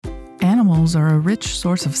Animals are a rich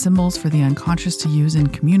source of symbols for the unconscious to use in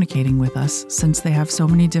communicating with us, since they have so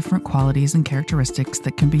many different qualities and characteristics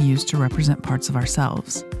that can be used to represent parts of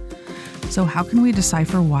ourselves. So how can we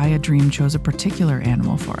decipher why a dream chose a particular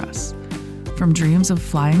animal for us? From dreams of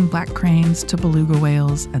flying black cranes to beluga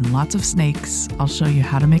whales and lots of snakes, I'll show you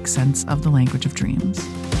how to make sense of the language of dreams.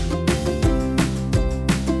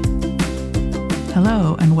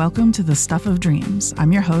 Hello, and welcome to The Stuff of Dreams.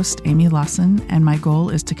 I'm your host, Amy Lawson, and my goal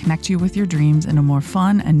is to connect you with your dreams in a more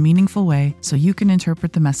fun and meaningful way so you can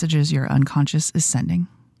interpret the messages your unconscious is sending.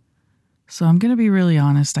 So I'm going to be really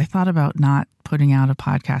honest. I thought about not putting out a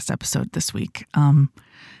podcast episode this week.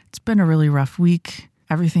 It's been a really rough week.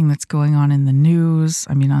 Everything that's going on in the news.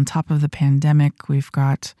 On top of the pandemic, we've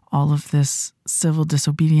got all of this civil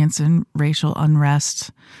disobedience and racial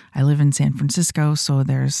unrest. I live in San Francisco, so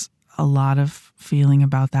there's a lot of feeling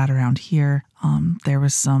about that around here. There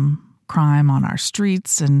was some crime on our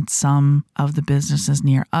streets, and some of the businesses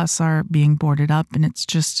near us are being boarded up, and it's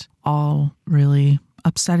just all really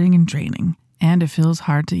upsetting and draining. And it feels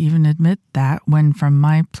hard to even admit that when from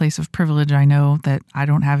my place of privilege, I know that I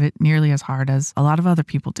don't have it nearly as hard as a lot of other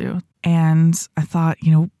people do. And I thought,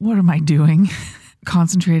 what am I doing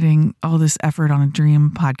concentrating all this effort on a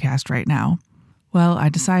dream podcast right now? Well, I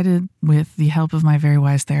decided with the help of my very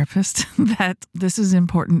wise therapist that this is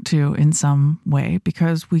important too in some way,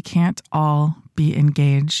 because we can't all be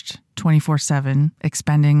engaged 24/7,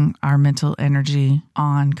 expending our mental energy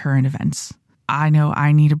on current events. I know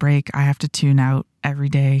I need a break. I have to tune out every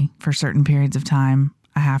day for certain periods of time.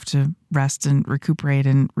 I have to rest and recuperate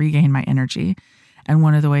and regain my energy. And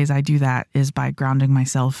one of the ways I do that is by grounding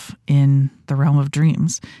myself in the realm of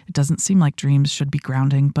dreams. It doesn't seem like dreams should be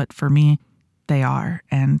grounding, but for me, they are.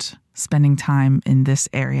 And spending time in this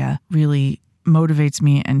area really motivates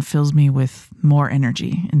me and fills me with more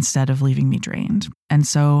energy instead of leaving me drained. And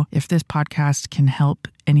so if this podcast can help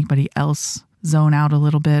anybody else zone out a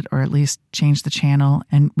little bit, or at least change the channel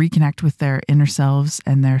and reconnect with their inner selves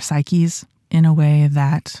and their psyches in a way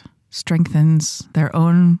that strengthens their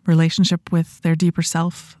own relationship with their deeper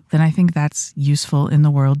self, then I think that's useful in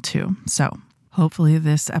the world too. So hopefully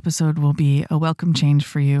this episode will be a welcome change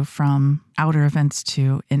for you from outer events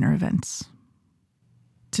to inner events.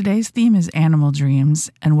 Today's theme is animal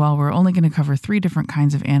dreams, and while we're only going to cover 3 different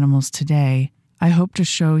kinds of animals today, I hope to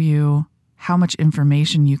show you how much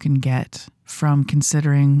information you can get from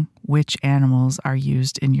considering which animals are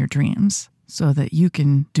used in your dreams, so that you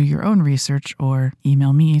can do your own research or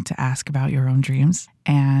email me to ask about your own dreams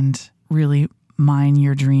and really mine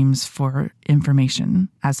your dreams for information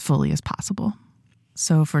as fully as possible.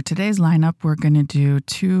 So for today's lineup, we're going to do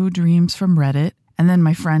 2 dreams from Reddit, and then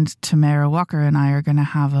my friend Tamara Walker and I are going to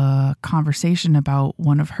have a conversation about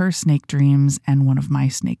one of her snake dreams and one of my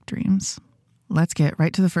snake dreams. Let's get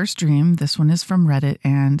right to the first dream. This one is from Reddit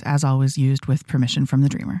and, as always, used with permission from the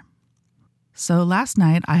dreamer. So last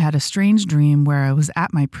night, I had a strange dream where I was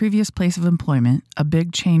at my previous place of employment, a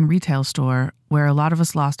big chain retail store where a lot of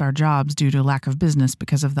us lost our jobs due to lack of business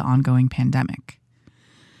because of the ongoing pandemic.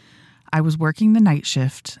 I was working the night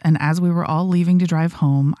shift, and as we were all leaving to drive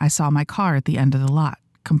home, I saw my car at the end of the lot,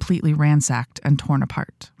 completely ransacked and torn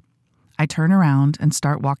apart. I turn around and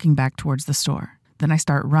start walking back towards the store. Then I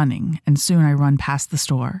start running, and soon I run past the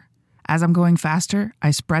store. As I'm going faster,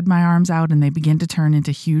 I spread my arms out and they begin to turn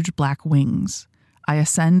into huge black wings. I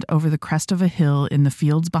ascend over the crest of a hill in the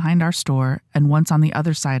fields behind our store, and once on the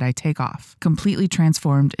other side I take off, completely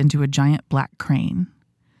transformed into a giant black crane.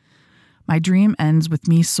 My dream ends with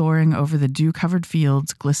me soaring over the dew-covered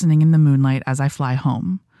fields, glistening in the moonlight as I fly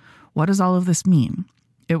home. What does all of this mean?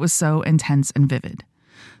 It was so intense and vivid.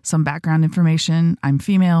 Some background information: I'm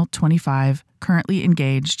female, 25, currently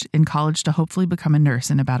engaged, in college to hopefully become a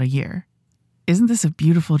nurse in about a year. Isn't this a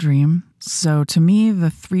beautiful dream? So to me,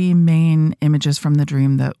 the 3 main images from the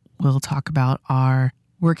dream that we'll talk about are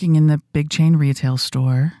working in the big chain retail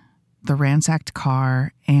store, the ransacked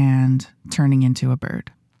car, and turning into a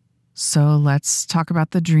bird. So let's talk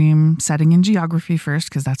about the dream setting in geography first,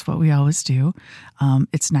 because that's what we always do.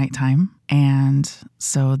 It's nighttime, and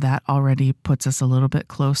so that already puts us a little bit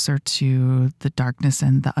closer to the darkness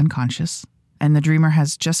and the unconscious. And the dreamer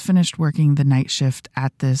has just finished working the night shift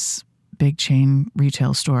at this big chain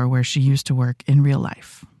retail store where she used to work in real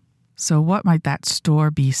life. So what might that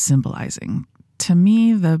store be symbolizing? To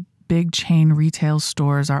me, the big chain retail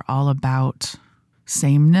stores are all about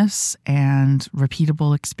sameness and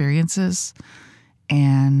repeatable experiences,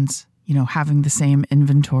 and having the same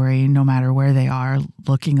inventory no matter where they are,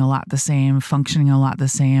 looking a lot the same, functioning a lot the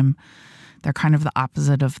same. They're kind of the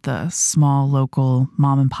opposite of the small local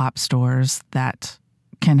mom and pop stores that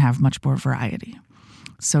can have much more variety.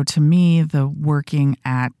 So to me, the working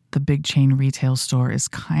at the big chain retail store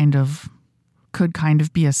could kind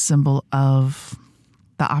of be a symbol of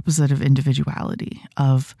the opposite of individuality,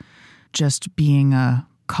 of just being a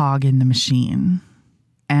cog in the machine.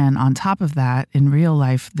 And on top of that, in real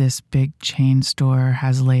life, this big chain store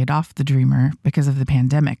has laid off the dreamer because of the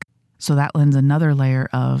pandemic. So that lends another layer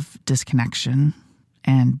of disconnection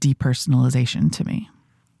and depersonalization to me.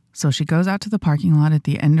 So she goes out to the parking lot at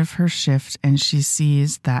the end of her shift and she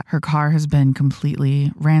sees that her car has been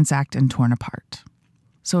completely ransacked and torn apart.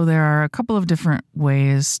 So there are a couple of different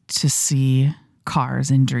ways to see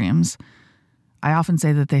cars in dreams. I often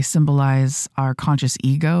say that they symbolize our conscious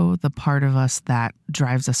ego, the part of us that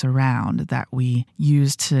drives us around, that we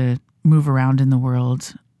use to move around in the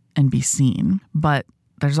world and be seen. But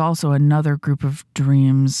there's also another group of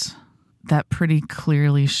dreams that pretty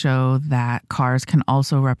clearly show that cars can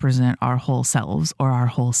also represent our whole selves or our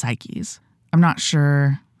whole psyches. I'm not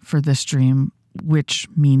sure for this dream which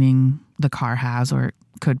meaning the car has, or it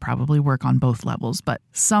could probably work on both levels, but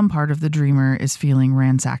some part of the dreamer is feeling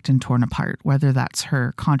ransacked and torn apart, whether that's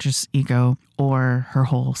her conscious ego or her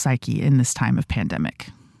whole psyche in this time of pandemic.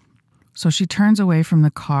 So she turns away from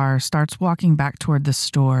the car, starts walking back toward the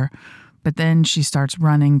store, but then she starts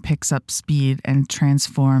running, picks up speed, and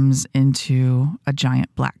transforms into a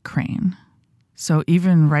giant black crane. So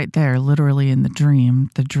even right there, literally in the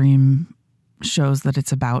dream shows that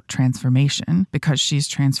it's about transformation because she's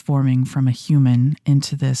transforming from a human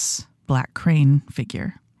into this black crane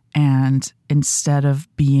figure. And instead of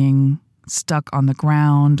being stuck on the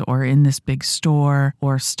ground or in this big store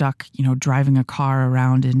or stuck, driving a car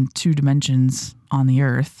around in 2 dimensions on the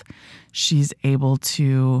earth, she's able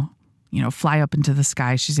to fly up into the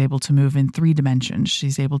sky. She's able to move in 3 dimensions.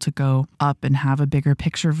 She's able to go up and have a bigger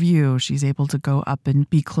picture view. She's able to go up and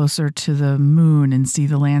be closer to the moon and see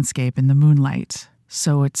the landscape in the moonlight.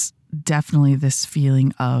 So it's definitely this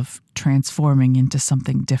feeling of transforming into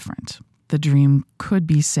something different. The dream could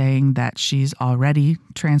be saying that she's already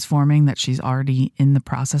transforming, that she's already in the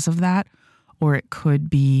process of that, or it could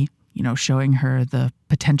be showing her the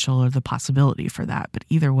potential or the possibility for that. But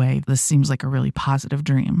either way, this seems like a really positive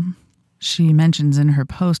dream. She mentions in her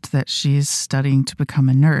post that she's studying to become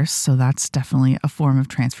a nurse, so that's definitely a form of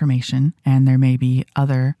transformation, and there may be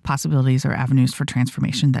other possibilities or avenues for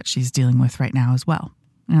transformation that she's dealing with right now as well.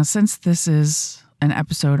 Now, since this is an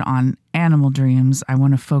episode on animal dreams, I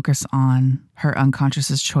want to focus on her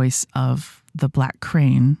unconscious's choice of the black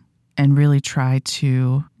crane and really try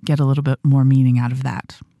to get a little bit more meaning out of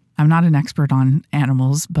that. I'm not an expert on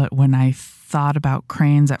animals, but when I thought about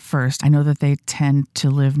cranes at first, I know that they tend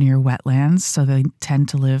to live near wetlands, so they tend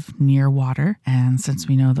to live near water. And since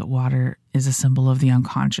we know that water is a symbol of the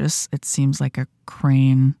unconscious, it seems like a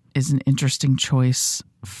crane is an interesting choice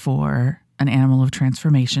for an animal of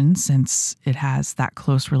transformation since it has that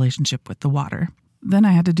close relationship with the water. Then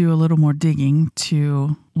I had to do a little more digging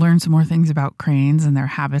to learn some more things about cranes and their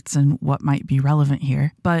habits and what might be relevant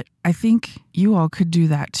here. But I think you all could do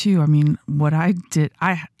that too. I mean, what I did,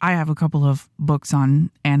 I have a couple of books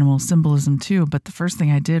on animal symbolism too, but the first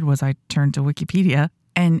thing I did was I turned to Wikipedia.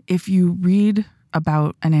 And if you read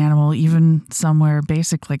about an animal, even somewhere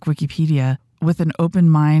basic like Wikipedia, with an open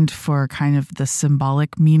mind for kind of the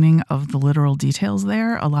symbolic meaning of the literal details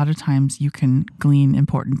there, a lot of times you can glean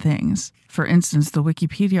important things. For instance, the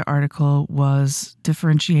Wikipedia article was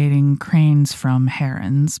differentiating cranes from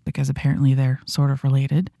herons because apparently they're sort of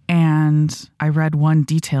related. And I read one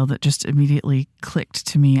detail that just immediately clicked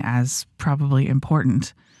to me as probably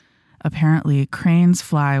important. Apparently, cranes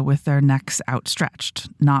fly with their necks outstretched,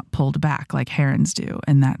 not pulled back like herons do,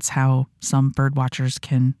 and that's how some bird watchers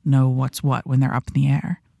can know what's what when they're up in the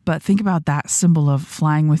air. But think about that symbol of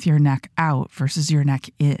flying with your neck out versus your neck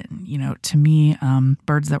in. To me,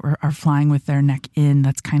 birds that are flying with their neck in,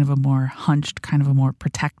 that's kind of a more hunched, kind of a more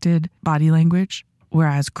protected body language.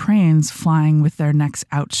 Whereas cranes flying with their necks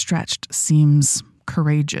outstretched seems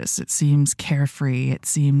courageous. It seems carefree. It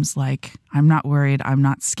seems like I'm not worried. I'm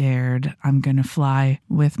not scared. I'm going to fly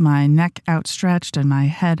with my neck outstretched and my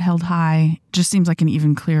head held high. Just seems like an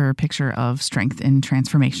even clearer picture of strength and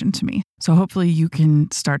transformation to me. So hopefully you can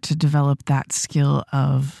start to develop that skill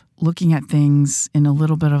of looking at things in a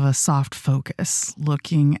little bit of a soft focus,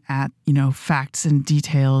 looking at, facts and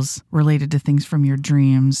details related to things from your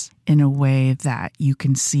dreams in a way that you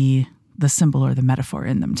can see the symbol or the metaphor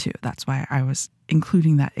in them too. That's why I was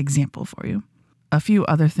including that example for you. A few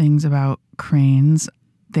other things about cranes.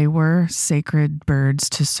 They were sacred birds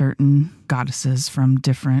to certain goddesses from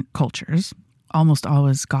different cultures. Almost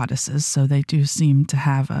always goddesses, so they do seem to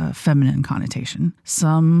have a feminine connotation.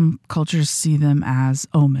 Some cultures see them as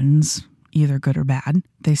omens, either good or bad.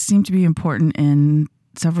 They seem to be important in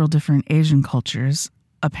several different Asian cultures.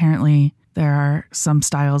 Apparently, there are some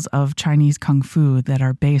styles of Chinese kung fu that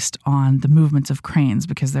are based on the movements of cranes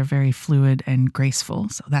because they're very fluid and graceful.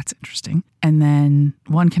 So that's interesting. And then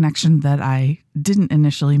one connection that I didn't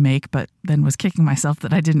initially make, but then was kicking myself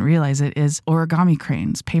that I didn't realize it, is origami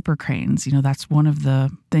cranes, paper cranes. That's one of the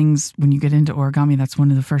things when you get into origami, that's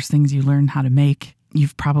one of the first things you learn how to make.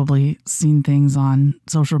 You've probably seen things on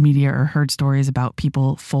social media or heard stories about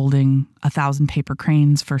people folding 1,000 paper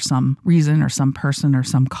cranes for some reason or some person or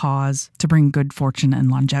some cause to bring good fortune and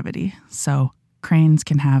longevity. So cranes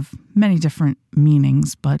can have many different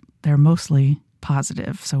meanings, but they're mostly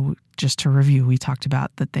positive. So just to review, we talked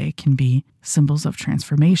about that they can be symbols of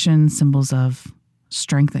transformation, symbols of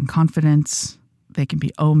strength and confidence. They can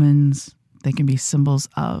be omens. They can be symbols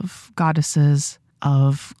of goddesses,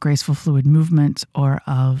 of graceful fluid movement, or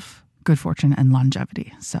of good fortune and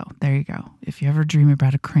longevity. So there you go. If you ever dream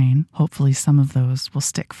about a crane, hopefully some of those will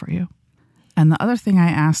stick for you. And the other thing I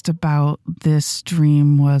asked about this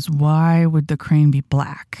dream was, why would the crane be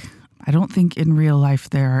black? I don't think in real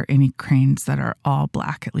life there are any cranes that are all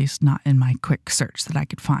black, at least not in my quick search that I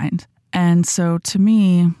could find. And so to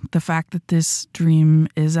me, the fact that this dream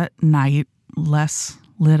is at night, less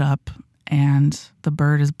lit up, and the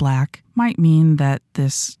bird is black might mean that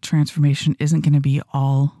this transformation isn't going to be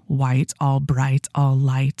all white, all bright, all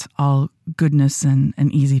light, all goodness and an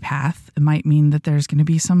easy path. It might mean that there's going to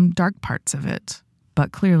be some dark parts of it.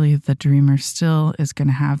 But clearly the dreamer still is going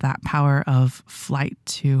to have that power of flight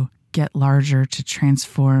to get larger, to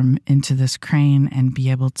transform into this crane and be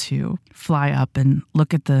able to fly up and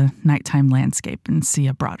look at the nighttime landscape and see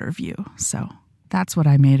a broader view. So that's what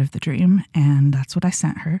I made of the dream, and that's what I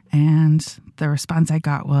sent her. And the response I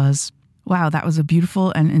got was, wow, that was a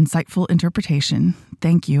beautiful and insightful interpretation.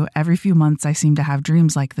 Thank you. Every few months I seem to have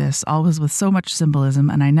dreams like this, always with so much symbolism,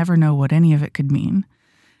 and I never know what any of it could mean.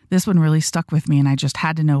 This one really stuck with me, and I just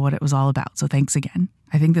had to know what it was all about, so thanks again.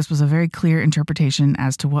 I think this was a very clear interpretation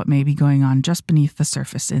as to what may be going on just beneath the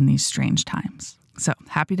surface in these strange times. So,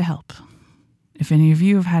 happy to help. If any of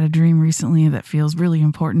you have had a dream recently that feels really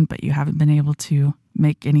important, but you haven't been able to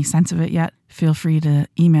make any sense of it yet, feel free to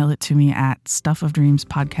email it to me at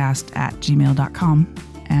stuffofdreamspodcast@gmail.com,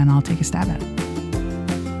 and I'll take a stab at it.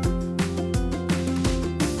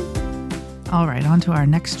 All right, on to our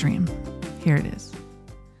next dream. Here it is.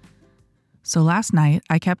 So last night,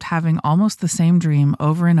 I kept having almost the same dream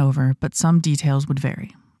over and over, but some details would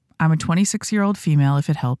vary. I'm a 26-year-old female, if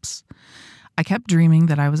it helps. I kept dreaming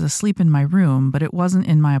that I was asleep in my room, but it wasn't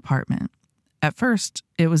in my apartment. At first,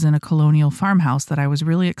 it was in a colonial farmhouse that I was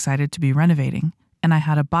really excited to be renovating, and I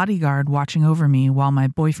had a bodyguard watching over me while my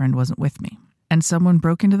boyfriend wasn't with me. And someone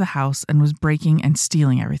broke into the house and was breaking and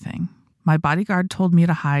stealing everything. My bodyguard told me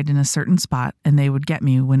to hide in a certain spot, and they would get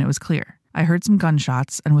me when it was clear. I heard some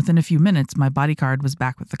gunshots, and within a few minutes, my bodyguard was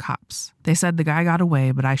back with the cops. They said the guy got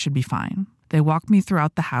away, but I should be fine. They walked me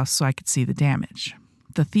throughout the house so I could see the damage.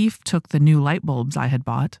 The thief took the new light bulbs I had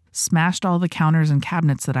bought, smashed all the counters and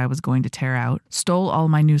cabinets that I was going to tear out, stole all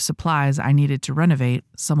my new supplies I needed to renovate,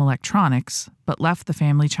 some electronics, but left the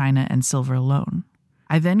family china and silver alone.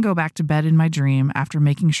 I then go back to bed in my dream after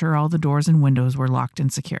making sure all the doors and windows were locked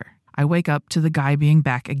and secure. I wake up to the guy being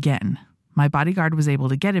back again. My bodyguard was able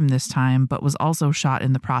to get him this time, but was also shot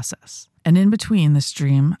in the process. And in between this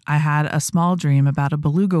dream, I had a small dream about a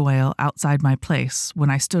beluga whale outside my place when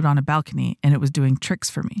I stood on a balcony and it was doing tricks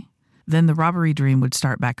for me. Then the robbery dream would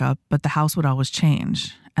start back up, but the house would always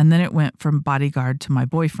change. And then it went from bodyguard to my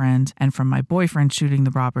boyfriend, and from my boyfriend shooting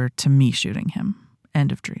the robber to me shooting him.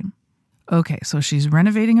 End of dream. Okay, so she's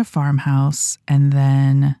renovating a farmhouse, and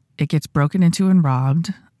then it gets broken into and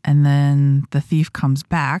robbed, and then the thief comes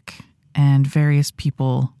back, and various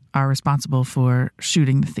people are responsible for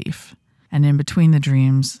shooting the thief. And in between the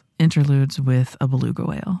dreams, interludes with a beluga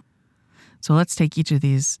whale. So let's take each of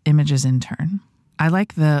these images in turn. I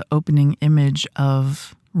like the opening image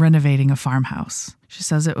of renovating a farmhouse. She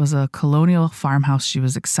says it was a colonial farmhouse she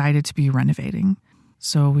was excited to be renovating.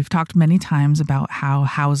 So we've talked many times about how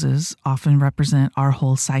houses often represent our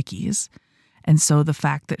whole psyches. And so the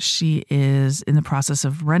fact that she is in the process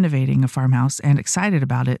of renovating a farmhouse and excited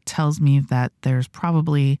about it tells me that there's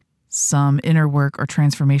probably some inner work or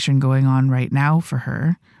transformation going on right now for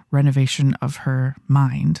her, renovation of her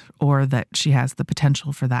mind, or that she has the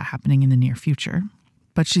potential for that happening in the near future.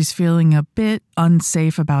 But she's feeling a bit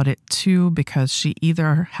unsafe about it too, because she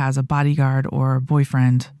either has a bodyguard or a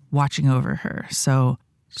boyfriend watching over her. So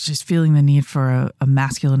she's feeling the need for a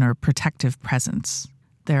masculine or protective presence.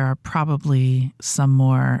 There are probably some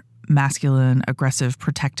more masculine, aggressive,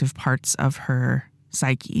 protective parts of her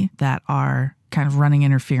psyche that are kind of running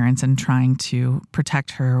interference and trying to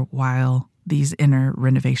protect her while these inner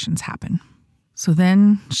renovations happen. So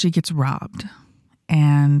then she gets robbed.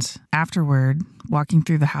 And afterward, walking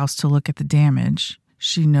through the house to look at the damage,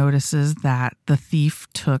 she notices that the thief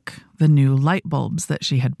took the new light bulbs that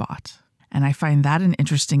she had bought. And I find that an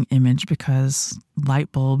interesting image because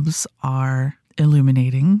light bulbs are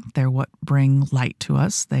illuminating. They're what bring light to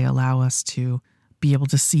us. They allow us to be able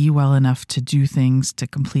to see well enough to do things, to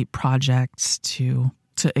complete projects, to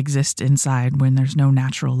exist inside when there's no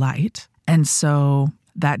natural light. And so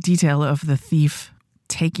that detail of the thief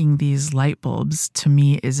taking these light bulbs to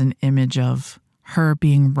me is an image of her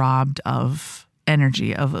being robbed of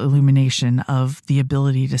energy, of illumination, of the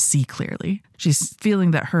ability to see clearly. She's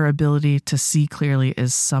feeling that her ability to see clearly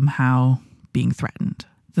is somehow being threatened.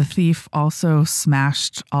 The thief also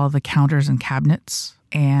smashed all the counters and cabinets.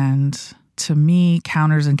 And to me,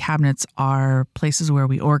 counters and cabinets are places where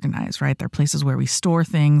we organize, right? They're places where we store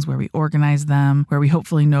things, where we organize them, where we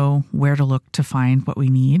hopefully know where to look to find what we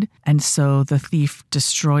need. And so the thief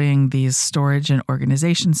destroying these storage and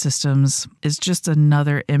organization systems is just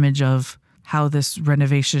another image of how this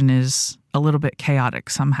renovation is a little bit chaotic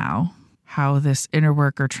somehow. How this inner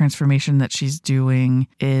work or transformation that she's doing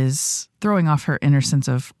is throwing off her inner sense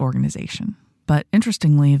of organization. But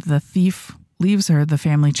interestingly, the thief leaves her the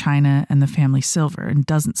family china and the family silver and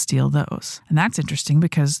doesn't steal those. And that's interesting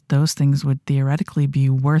because those things would theoretically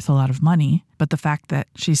be worth a lot of money. But the fact that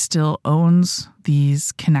she still owns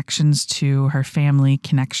these connections to her family,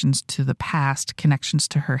 connections to the past, connections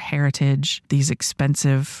to her heritage, these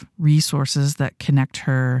expensive resources that connect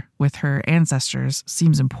her with her ancestors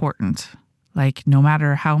seems important. Like, no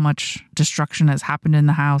matter how much destruction has happened in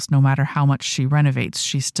the house, no matter how much she renovates,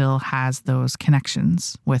 she still has those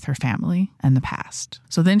connections with her family and the past.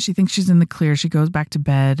 So then she thinks she's in the clear. She goes back to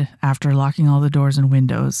bed after locking all the doors and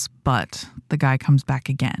windows, but the guy comes back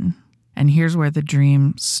again. And here's where the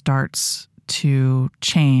dream starts to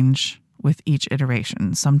change with each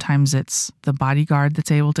iteration. Sometimes it's the bodyguard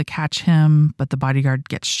that's able to catch him, but the bodyguard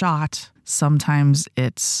gets shot. Sometimes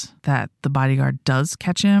it's that the bodyguard does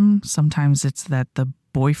catch him. Sometimes it's that the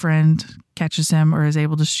boyfriend catches him or is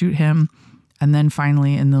able to shoot him. And then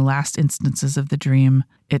finally, in the last instances of the dream,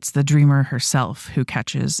 it's the dreamer herself who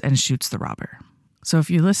catches and shoots the robber. So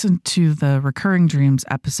if you listen to the Recurring Dreams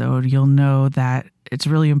episode, you'll know that it's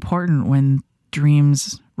really important when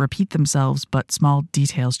dreams repeat themselves, but small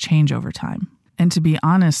details change over time. And to be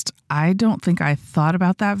honest, I don't think I thought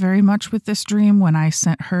about that very much with this dream when I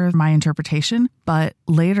sent her my interpretation. But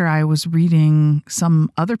later I was reading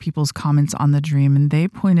some other people's comments on the dream, and they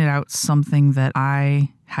pointed out something that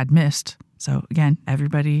I had missed. So again,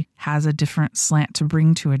 everybody has a different slant to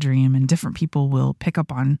bring to a dream, and different people will pick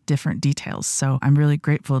up on different details. So I'm really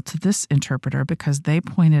grateful to this interpreter because they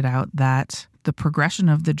pointed out that the progression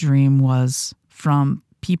of the dream was from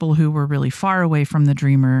people who were really far away from the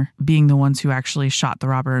dreamer being the ones who actually shot the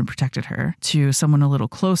robber and protected her, to someone a little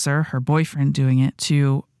closer, her boyfriend doing it,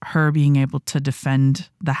 to her being able to defend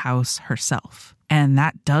the house herself. And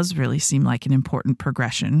that does really seem like an important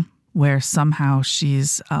progression, where somehow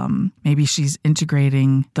maybe she's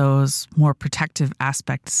integrating those more protective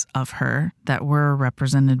aspects of her that were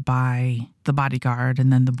represented by the bodyguard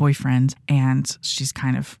and then the boyfriend, and she's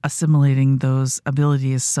kind of assimilating those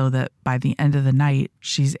abilities so that by the end of the night,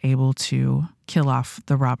 she's able to kill off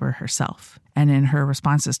the robber herself. And in her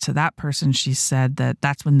responses to that person, she said that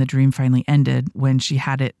that's when the dream finally ended, when she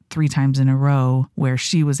had it 3 times in a row where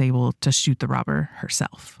she was able to shoot the robber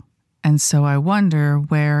herself. And so I wonder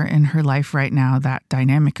where in her life right now that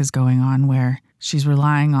dynamic is going on, where she's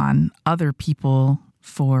relying on other people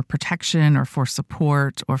for protection or for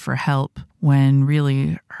support or for help, when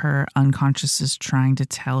really her unconscious is trying to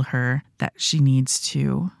tell her that she needs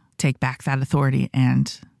to take back that authority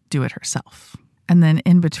and do it herself. And then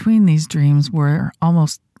in between these dreams were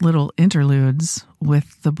almost little interludes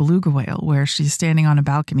with the beluga whale, where she's standing on a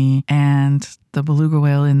balcony and the beluga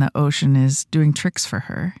whale in the ocean is doing tricks for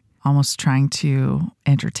her, almost trying to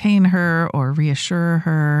entertain her or reassure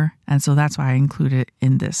her. And so that's why I include it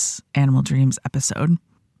in this Animal Dreams episode,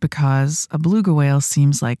 because a beluga whale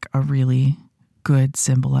seems like a really good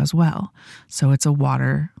symbol as well. So it's a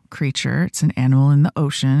water creature. It's an animal in the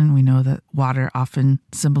ocean. We know that water often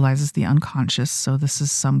symbolizes the unconscious. So this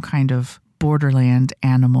is some kind of borderland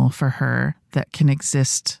animal for her that can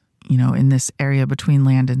exist, in this area between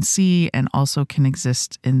land and sea, and also can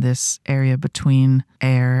exist in this area between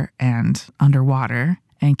air and underwater,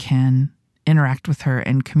 and can interact with her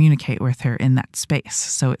and communicate with her in that space.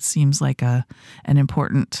 So it seems like an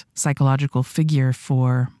important psychological figure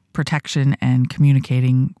for protection and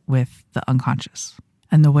communicating with the unconscious.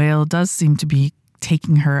 And the whale does seem to be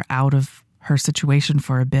taking her out of her situation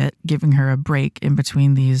for a bit, giving her a break in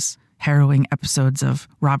between these harrowing episodes of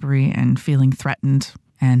robbery and feeling threatened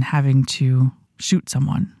and having to shoot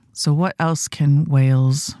someone. So what else can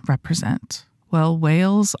whales represent? Well,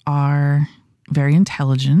 whales are very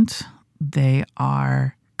intelligent. They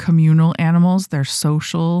are communal animals. They're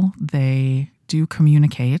social. They do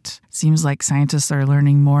communicate. Seems like scientists are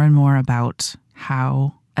learning more and more about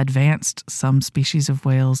how advanced some species of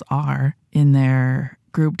whales are in their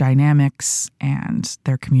group dynamics and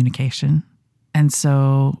their communication. And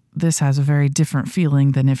so this has a very different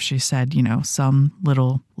feeling than if she said, some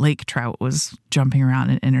little lake trout was jumping around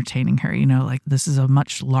and entertaining her. Like this is a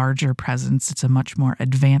much larger presence. It's a much more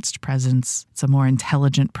advanced presence. It's a more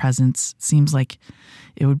intelligent presence. It seems like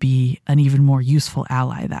it would be an even more useful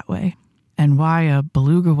ally that way. And why a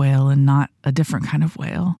beluga whale and not a different kind of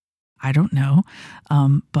whale? I don't know.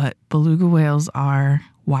 But beluga whales are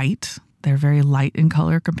white. They're very light in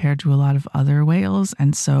color compared to a lot of other whales.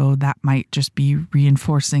 And so that might just be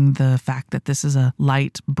reinforcing the fact that this is a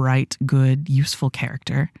light, bright, good, useful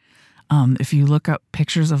character. If you look up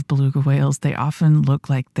pictures of beluga whales, they often look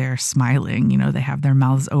like they're smiling. They have their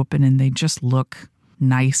mouths open and they just look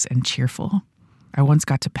nice and cheerful. I once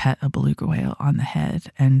got to pet a beluga whale on the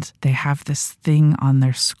head, and they have this thing on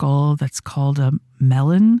their skull that's called a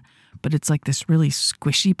melon, but it's like this really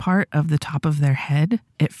squishy part of the top of their head.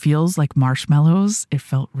 It feels like marshmallows. It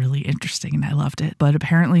felt really interesting and I loved it. But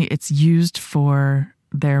apparently it's used for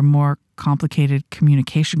their more complicated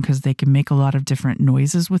communication because they can make a lot of different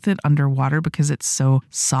noises with it underwater because it's so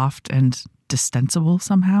soft and distensible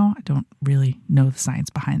somehow. I don't really know the science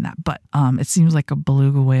behind that, but it seems like a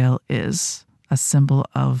beluga whale is a symbol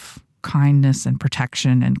of kindness and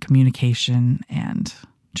protection and communication and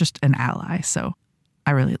just an ally. So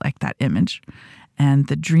I really like that image. And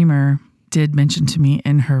the dreamer did mention to me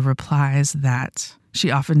in her replies that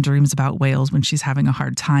she often dreams about whales when she's having a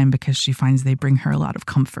hard time because she finds they bring her a lot of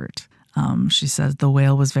comfort. She says the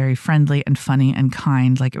whale was very friendly and funny and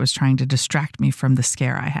kind, like it was trying to distract me from the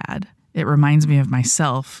scare I had. It reminds me of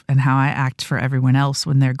myself and how I act for everyone else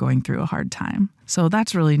when they're going through a hard time. So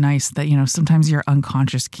that's really nice that, sometimes your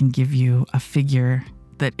unconscious can give you a figure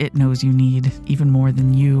that it knows you need even more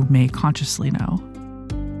than you may consciously know.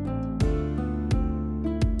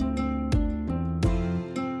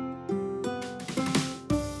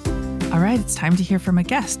 All right, it's time to hear from a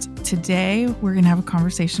guest. Today, we're going to have a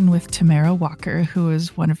conversation with Tamara Walker, who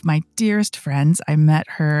is one of my dearest friends. I met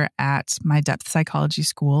her at my depth psychology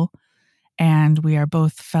school, and we are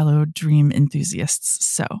both fellow dream enthusiasts.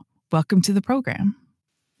 So welcome to the program.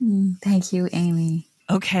 Thank you, Amy.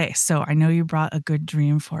 Okay, so I know you brought a good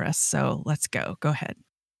dream for us, so let's go. Go ahead.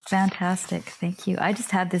 Fantastic. Thank you. I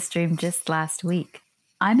just had this dream just last week.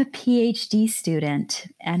 I'm a PhD student,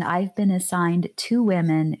 and I've been assigned 2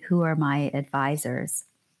 women who are my advisors.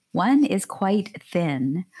 One is quite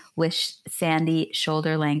thin with sandy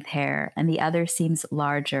shoulder-length hair, and the other seems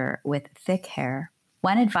larger with thick hair.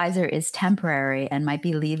 One advisor is temporary and might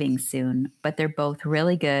be leaving soon, but they're both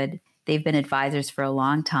really good. They've been advisors for a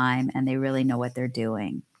long time, and they really know what they're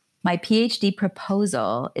doing. My PhD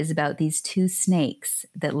proposal is about these 2 snakes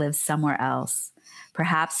that live somewhere else,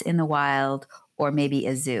 perhaps in the wild or maybe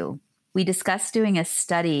a zoo. We discussed doing a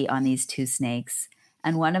study on these 2 snakes,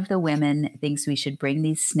 and one of the women thinks we should bring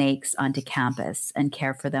these snakes onto campus and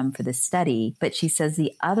care for them for the study, but she says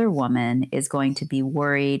the other woman is going to be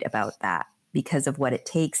worried about that because of what it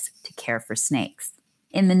takes to care for snakes.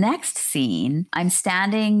 In the next scene, I'm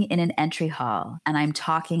standing in an entry hall and I'm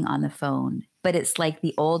talking on the phone, but it's like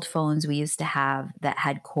the old phones we used to have that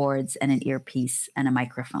had cords and an earpiece and a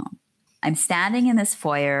microphone. I'm standing in this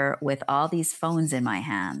foyer with all these phones in my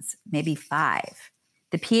hands, maybe 5.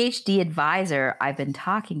 The PhD advisor I've been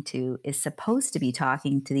talking to is supposed to be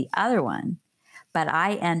talking to the other one, but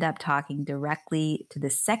I end up talking directly to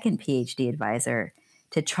the second PhD advisor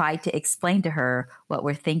to try to explain to her what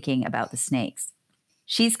we're thinking about the snakes.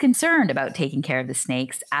 She's concerned about taking care of the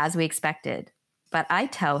snakes, as we expected, but I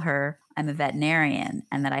tell her I'm a veterinarian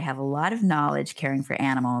and that I have a lot of knowledge caring for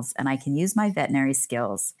animals and I can use my veterinary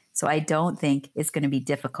skills. So I don't think it's going to be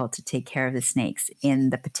difficult to take care of the snakes in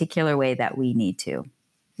the particular way that we need to.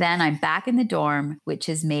 Then I'm back in the dorm, which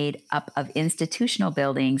is made up of institutional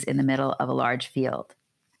buildings in the middle of a large field.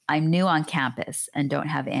 I'm new on campus and don't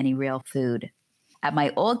have any real food. At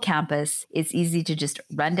my old campus, it's easy to just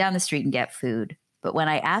run down the street and get food. But when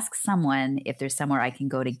I ask someone if there's somewhere I can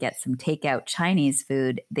go to get some takeout Chinese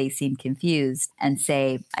food, they seem confused and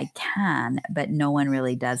say, I can, but no one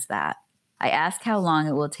really does that. I ask how long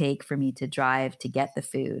it will take for me to drive to get the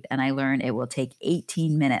food, and I learn it will take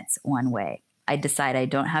 18 minutes one way. I decide I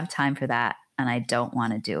don't have time for that, and I don't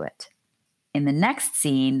want to do it. In the next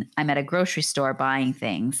scene, I'm at a grocery store buying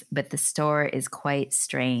things, but the store is quite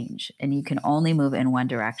strange, and you can only move in one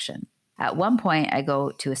direction. At one point, I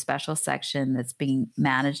go to a special section that's being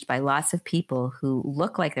managed by lots of people who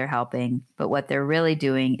look like they're helping, but what they're really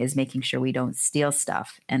doing is making sure we don't steal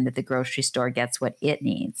stuff and that the grocery store gets what it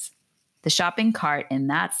needs. The shopping cart in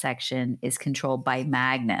that section is controlled by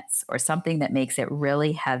magnets or something that makes it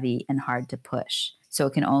really heavy and hard to push, so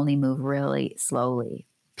it can only move really slowly.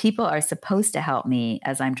 People are supposed to help me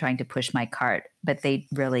as I'm trying to push my cart, but they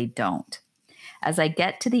really don't. As I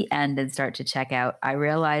get to the end and start to check out, I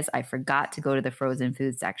realize I forgot to go to the frozen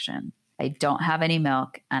food section. I don't have any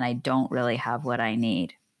milk, and I don't really have what I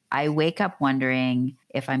need. I wake up wondering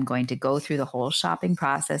if I'm going to go through the whole shopping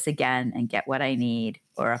process again and get what I need,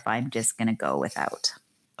 or if I'm just going to go without.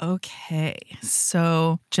 Okay,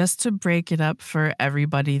 so just to break it up for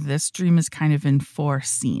everybody, this dream is kind of in 4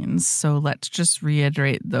 scenes. So let's just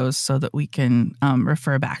reiterate those so that we can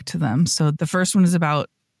refer back to them. So the first one is about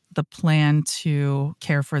the plan to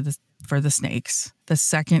care for the snakes. The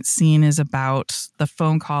second scene is about the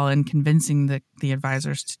phone call and convincing the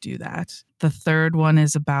advisors to do that. The third one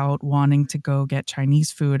is about wanting to go get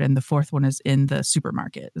Chinese food. And the fourth one is in the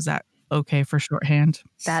supermarket. Is that okay for shorthand?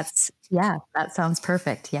 That sounds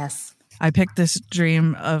perfect. Yes. I picked this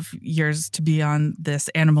dream of yours to be on this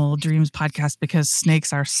Animal Dreams podcast because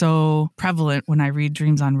snakes are so prevalent. When I read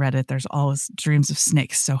dreams on Reddit, there's always dreams of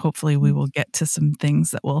snakes. So hopefully we will get to some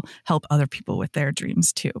things that will help other people with their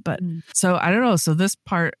dreams too. But so I don't know. So this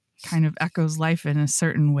part kind of echoes life in a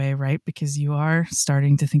certain way, right? Because you are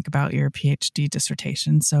starting to think about your PhD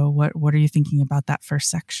dissertation. So what are you thinking about that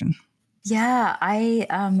first section? Yeah, I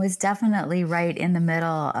was definitely right in the middle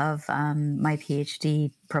of my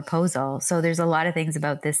PhD proposal. So there's a lot of things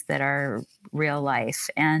about this that are real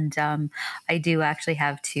life. And I do actually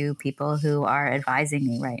have 2 people who are advising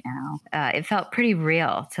me right now. It felt pretty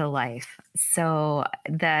real to life. So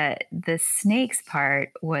the snakes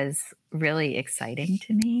part was really exciting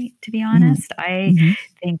to me, to be honest. I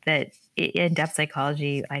think that in depth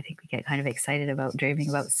psychology, I think we get kind of excited about dreaming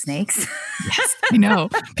about snakes. Yes, I know.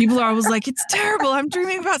 People are always like, it's terrible. I'm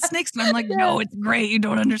dreaming about snakes. And I'm like, no, it's great. You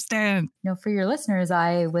don't understand. For your listeners,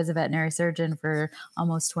 I was a veterinary surgeon for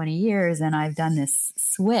almost 20 years, and I've done this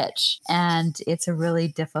switch, and it's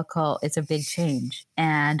a big change.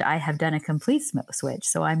 And I have done a complete switch.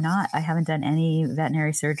 So I haven't done any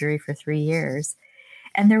veterinary surgery for 3 years.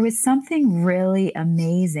 And there was something really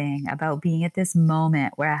amazing about being at this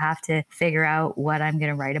moment where I have to figure out what I'm going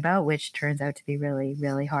to write about, which turns out to be really,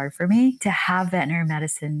 really hard for me. To have veterinary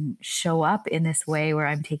medicine show up in this way where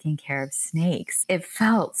I'm taking care of snakes, it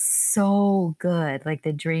felt so good. Like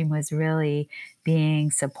the dream was really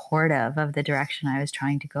being supportive of the direction I was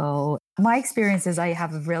trying to go. My experience is I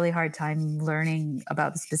have a really hard time learning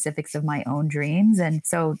about the specifics of my own dreams. And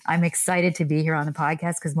so I'm excited to be here on the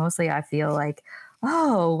podcast because mostly I feel like,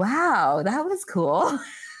 oh, wow, that was cool.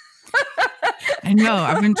 I know.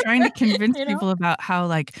 I've been trying to convince people about how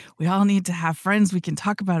we all need to have friends we can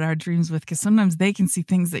talk about our dreams with because sometimes they can see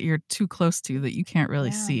things that you're too close to that you can't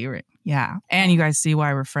really see. Right? Yeah. And you guys see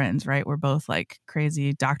why we're friends, right? We're both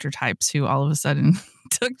crazy doctor types who all of a sudden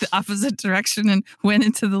took the opposite direction and went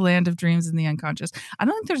into the land of dreams and the unconscious. I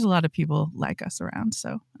don't think there's a lot of people like us around.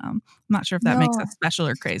 So I'm not sure if that makes us special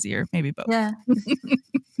or crazy or maybe both.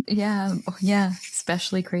 Yeah. Yeah.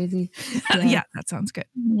 Especially crazy. Yeah, that sounds good.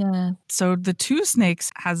 Yeah. So the 2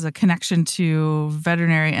 snakes has a connection to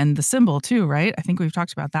veterinary and the symbol too, right? I think we've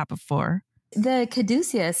talked about that before. The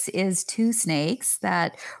caduceus is 2 snakes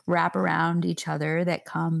that wrap around each other that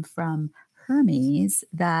come from Hermes.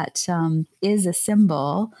 That is a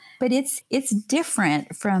symbol, but it's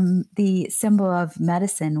different from the symbol of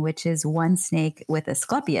medicine, which is 1 snake with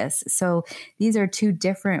Asclepius. So these are 2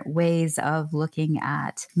 different ways of looking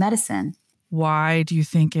at medicine. Why do you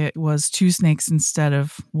think it was 2 snakes instead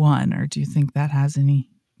of 1? Or do you think that has any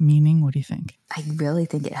meaning? What do you think? I really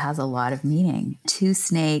think it has a lot of meaning. 2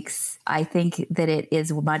 snakes, I think that it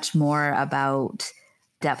is much more about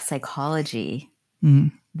depth psychology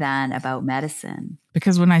than about medicine.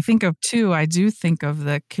 Because when I think of 2, I do think of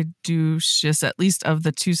the caduceus, at least of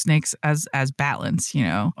the 2 snakes, as balance,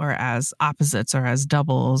 or as opposites, or as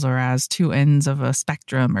doubles, or as 2 ends of a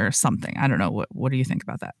spectrum, or something. I don't know. What do you think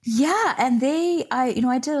about that? Yeah, and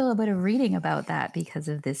I did a little bit of reading about that because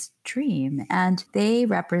of this dream, and they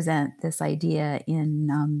represent this idea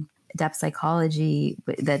in depth psychology,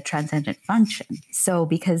 the transcendent function. So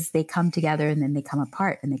because they come together and then they come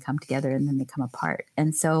apart, and they come together and then they come apart.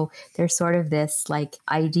 And so there's sort of this like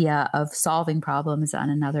idea of solving problems on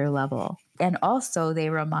another level. And also they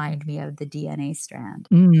remind me of the DNA strand.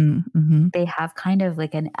 Mm-hmm. They have kind of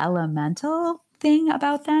like an elemental thing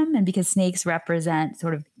about them. And because snakes represent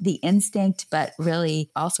sort of the instinct, but really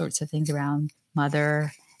all sorts of things around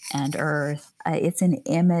mother and earth, it's an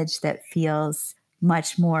image that feels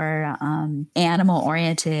much more animal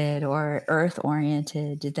oriented or earth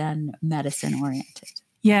oriented than medicine oriented.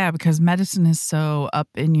 Yeah, because medicine is so up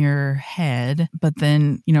in your head, but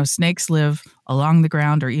then, snakes live along the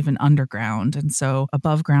ground or even underground. And so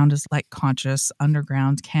above ground is like conscious,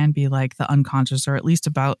 underground can be like the unconscious, or at least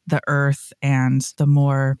about the earth and the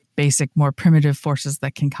more basic, more primitive forces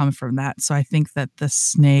that can come from that. So I think that the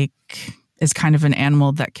snake is kind of an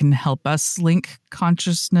animal that can help us link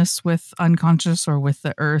consciousness with unconscious or with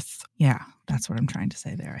the earth. Yeah, that's what I'm trying to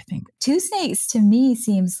say there, I think. Two snakes to me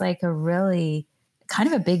seems like a really kind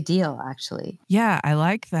of a big deal, actually. Yeah, I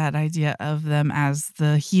like that idea of them as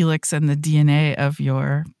the helix and the DNA of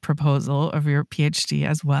your proposal, of your PhD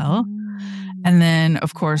as well. And then,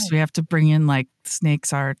 of course, we have to bring in like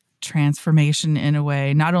snakes are transformation in a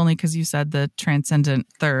way, not only because you said the transcendent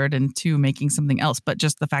third and two making something else, but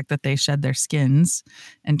just the fact that they shed their skins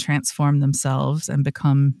and transform themselves and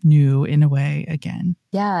become new in a way again.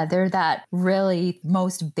 Yeah, they're that really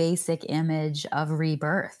most basic image of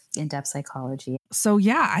rebirth in depth psychology. So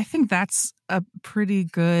yeah, I think that's a pretty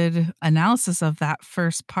good analysis of that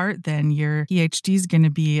first part. Then your PhD is going to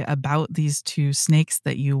be about these two snakes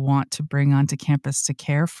that you want to bring onto campus to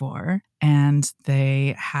care for. And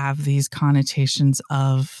they have these connotations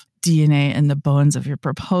of DNA in the bones of your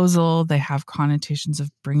proposal. They have connotations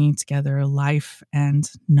of bringing together life and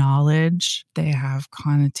knowledge. They have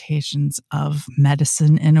connotations of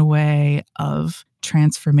medicine in a way, of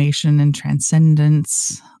transformation and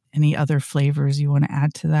transcendence. Any other flavors you want to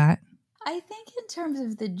add to that? I think in terms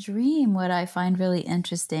of the dream, what I find really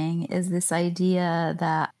interesting is this idea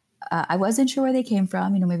that I wasn't sure where they came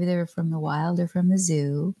from. Maybe they were from the wild or from the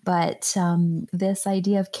zoo, but this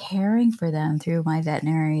idea of caring for them through my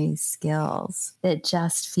veterinary skills, it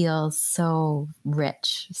just feels so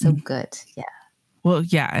rich, so good. Yeah. Well,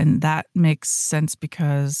 yeah, and that makes sense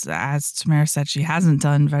because, as Tamara said, she hasn't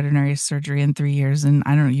done veterinary surgery in 3 years. And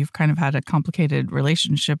I don't know, you've kind of had a complicated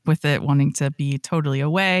relationship with it, wanting to be totally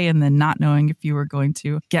away and then not knowing if you were going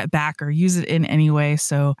to get back or use it in any way.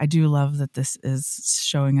 So I do love that this is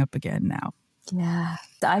showing up again now. Yeah,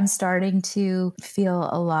 I'm starting to feel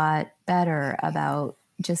a lot better about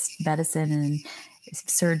just medicine and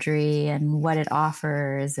surgery and what it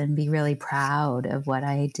offers, and be really proud of what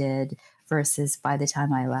I did. Versus by the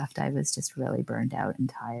time I left, I was just really burned out and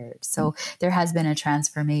tired. So there has been a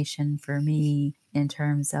transformation for me in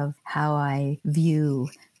terms of how I view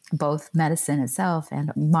both medicine itself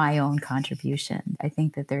and my own contribution. I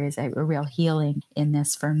think that there is a real healing in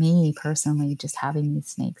this for me personally, just having these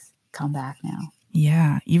snakes come back now.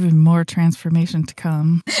 Yeah, even more transformation to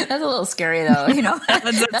come. That's a little scary though,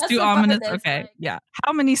 That's too ominous. Okay, yeah.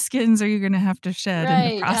 How many skins are you going to have to shed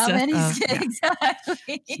in the process? How many skins?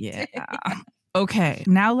 Exactly. Yeah. Okay,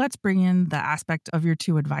 now let's bring in the aspect of your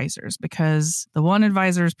two advisors, because the one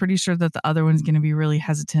advisor is pretty sure that the other one's going to be really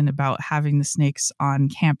hesitant about having the snakes on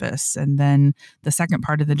campus. And then the second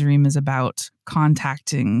part of the dream is about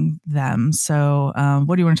contacting them. So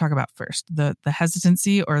what do you want to talk about first? The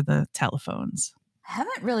hesitancy or the telephones? I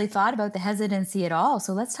haven't really thought about the hesitancy at all.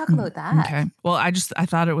 So let's talk about that. Okay. Well, I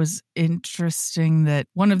thought it was interesting that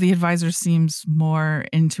one of the advisors seems more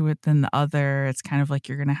into it than the other. It's kind of like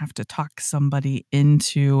you're going to have to talk somebody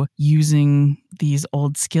into using these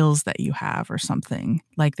old skills that you have or something.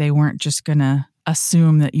 Like they weren't just going to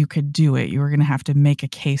assume that you could do it. You were going to have to make a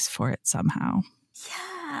case for it somehow.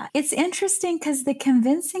 Yeah. It's interesting because the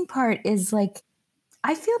convincing part is like,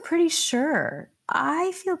 I feel pretty sure.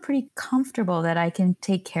 I feel pretty comfortable that I can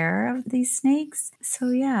take care of these snakes. So,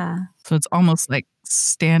 yeah. So it's almost like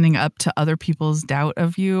standing up to other people's doubt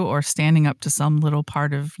of you, or standing up to some little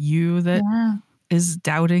part of you that is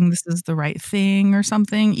doubting this is the right thing or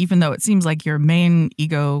something, even though it seems like your main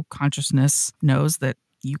ego consciousness knows that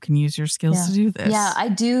you can use your skills to do this. Yeah, I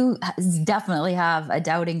do definitely have a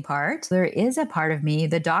doubting part. There is a part of me,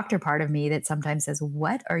 the doctor part of me, that sometimes says,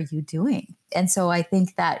 what are you doing? And so I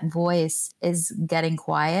think that voice is getting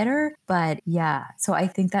quieter. But yeah, so I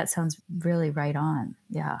think that sounds really right on.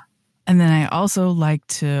 Yeah. And then I also like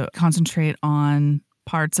to concentrate on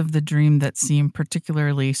parts of the dream that seem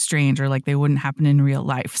particularly strange or like they wouldn't happen in real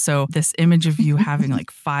life. So this image of you having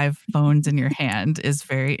like 5 phones in your hand is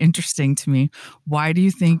very interesting to me. Why do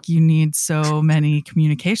you think you need so many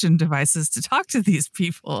communication devices to talk to these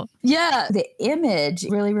people? Yeah, the image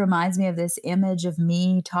really reminds me of this image of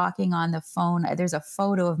me talking on the phone. There's a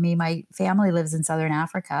photo of me. My family lives in Southern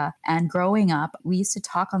Africa. And growing up, we used to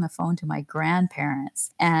talk on the phone to my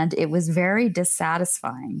grandparents. And it was very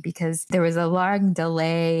dissatisfying because there was a long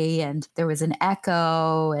delay and there was an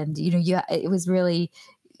echo. And, it was really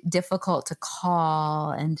difficult to call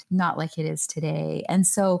and not like it is today. And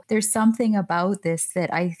so there's something about this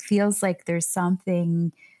that I feels like there's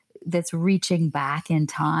something that's reaching back in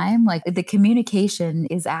time. Like the communication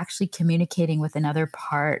is actually communicating with another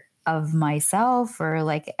part of myself or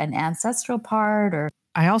like an ancestral part or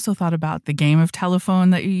I also thought about the game of telephone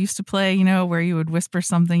that you used to play, where you would whisper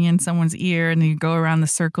something in someone's ear and then you go around the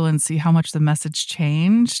circle and see how much the message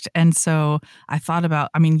changed. And so I thought about,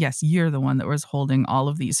 yes, you're the one that was holding all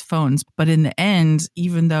of these phones. But in the end,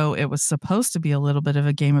 even though it was supposed to be a little bit of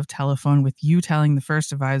a game of telephone with you telling the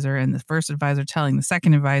first advisor and the first advisor telling the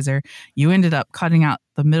second advisor, you ended up cutting out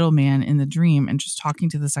the middleman in the dream and just talking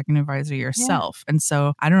to the second advisor yourself. Yeah. And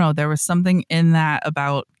so I don't know, there was something in that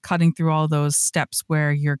about cutting through all those steps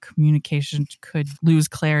where your communication could lose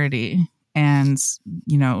clarity and,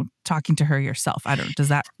 talking to her yourself. I don't, does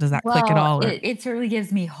that click at all? It certainly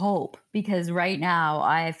gives me hope because right now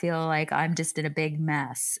I feel like I'm just in a big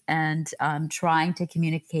mess and trying to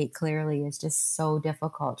communicate clearly is just so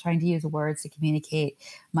difficult. Trying to use words to communicate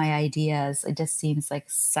my ideas, it just seems like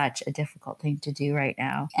such a difficult thing to do right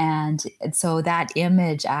now. And so that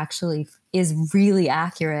image actually is really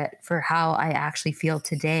accurate for how I actually feel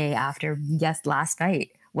today after, last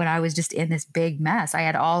night. When I was just in this big mess. I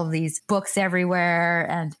had all of these books everywhere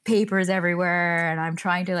and papers everywhere, and I'm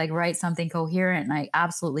trying to write something coherent, and I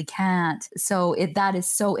absolutely can't. So that is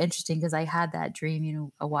so interesting because I had that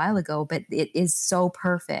dream, a while ago, but it is so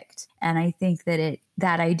perfect. And I think that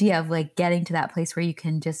that idea of getting to that place where you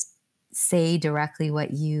can just say directly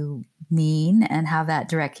what you mean and have that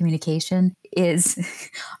direct communication is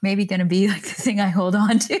maybe going to be the thing I hold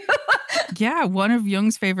on to. Yeah, one of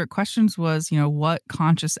Jung's favorite questions was, what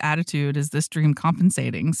conscious attitude is this dream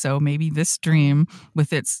compensating? So maybe this dream,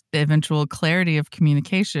 with its eventual clarity of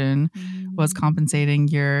communication, was compensating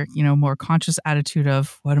your, more conscious attitude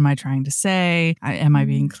of what am I trying to say? Am I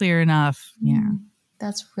being clear enough? Yeah.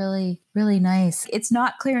 That's really, really nice. It's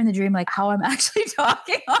not clear in the dream, how I'm actually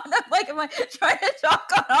talking on them. Am I trying to talk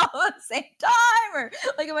on all at the same time? Or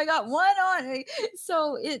have I got one on?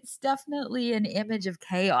 So it's definitely an image of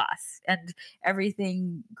chaos and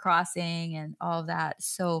everything crossing and all of that.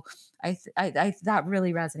 So I that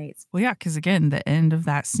really resonates. Well, yeah, because again, the end of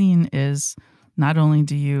that scene is not only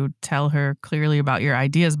do you tell her clearly about your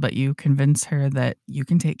ideas, but you convince her that you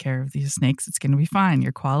can take care of these snakes. It's going to be fine.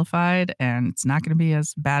 You're qualified and it's not going to be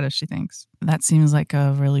as bad as she thinks. That seems like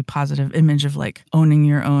a really positive image of owning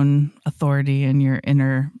your own authority and your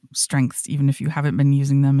inner strengths. Even if you haven't been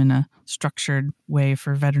using them in a structured way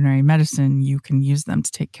for veterinary medicine, you can use them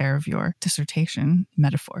to take care of your dissertation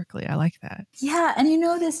metaphorically. I like that. Yeah. And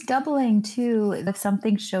this doubling too, if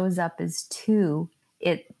something shows up as 2,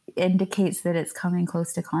 it indicates that it's coming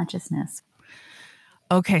close to consciousness.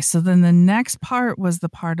 Okay, so then the next part was the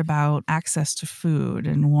part about access to food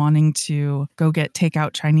and wanting to go get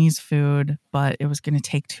takeout Chinese food, but it was going to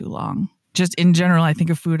take too long. Just in general, I think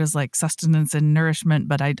of food as sustenance and nourishment,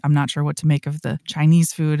 but I'm not sure what to make of the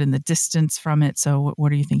Chinese food and the distance from it. So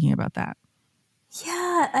what are you thinking about that?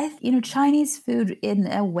 Yeah, Chinese food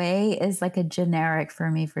in a way is a generic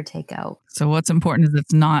for me for takeout. So what's important is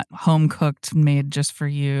it's not home cooked, made just for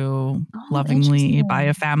you lovingly by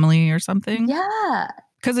a family or something? Yeah.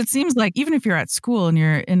 Because it seems like even if you're at school and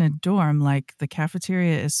you're in a dorm, the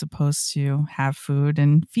cafeteria is supposed to have food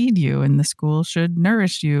and feed you, and the school should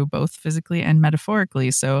nourish you both physically and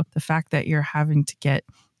metaphorically. So the fact that you're having to get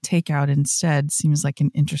takeout instead seems like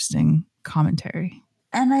an interesting commentary.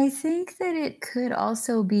 And I think that it could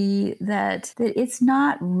also be that it's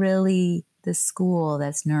not really the school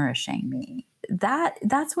that's nourishing me.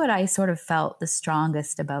 That's what I sort of felt the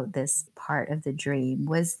strongest about this part of the dream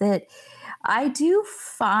was that I do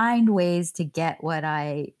find ways to get what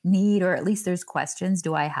I need, or at least there's questions.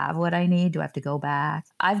 Do I have what I need? Do I have to go back?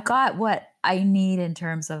 I've got what I need in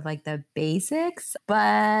terms of the basics,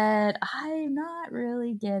 but I'm not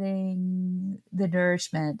really getting the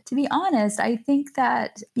nourishment. To be honest, I think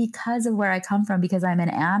that because of where I come from, because I'm an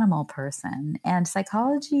animal person and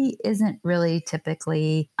psychology isn't really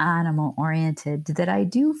typically animal oriented, that I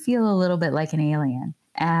do feel a little bit like an alien.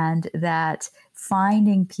 And that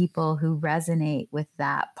finding people who resonate with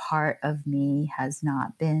that part of me has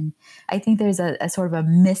not been, I think there's a sort of a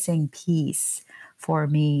missing piece for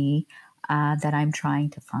me that I'm trying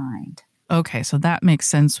to find. Okay, so that makes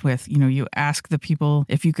sense with, you ask the people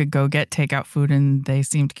if you could go get takeout food and they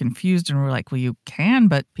seemed confused and were like, well, you can,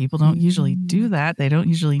 but people don't usually do that. They don't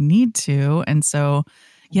usually need to. And so,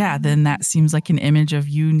 yeah, then that seems like an image of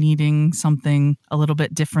you needing something a little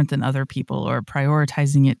bit different than other people, or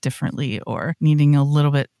prioritizing it differently, or needing a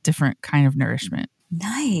little bit different kind of nourishment.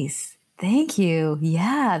 Nice. Thank you.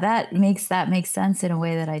 Yeah, that makes sense in a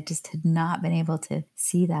way that I just had not been able to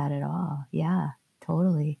see that at all. Yeah,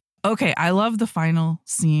 totally. Okay, I love the final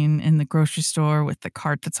scene in the grocery store with the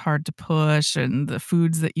cart that's hard to push and the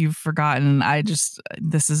foods that you've forgotten.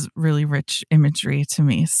 This is really rich imagery to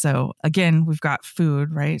me. So again, we've got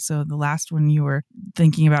food, right? So the last one you were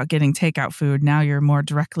thinking about getting takeout food. Now you're more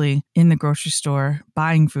directly in the grocery store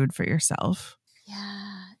buying food for yourself.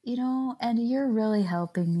 Yeah, and you're really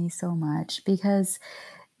helping me so much, because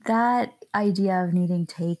that idea of needing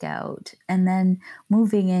takeout and then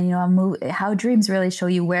moving in, how dreams really show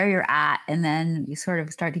you where you're at, and then you sort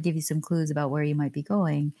of start to give you some clues about where you might be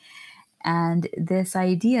going. And this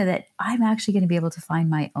idea that I'm actually going to be able to find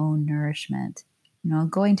my own nourishment.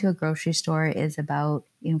 Going to a grocery store is about,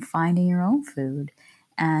 finding your own food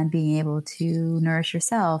and being able to nourish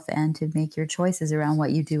yourself and to make your choices around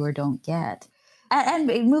what you do or don't get. And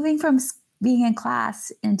moving from being in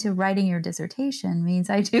class into writing your dissertation means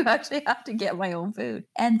I do actually have to get my own food.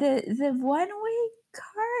 And the one-way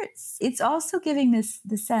carts, it's also giving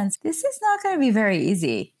the sense this is not going to be very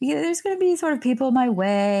easy. There's going to be sort of people in my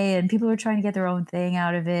way, and people are trying to get their own thing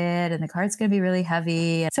out of it, and the cart's going to be really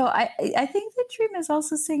heavy. So I think the dream is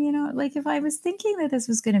also saying, like, if I was thinking that this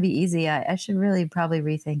was going to be easy, I should really probably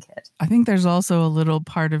rethink it. I think there's also a little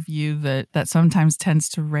part of you that sometimes tends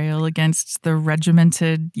to rail against the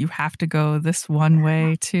regimented, you have to go this one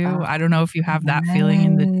way too. I don't know if you have that feeling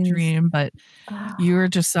in the dream, but you're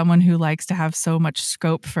just someone who likes to have so much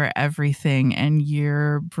scope for everything, and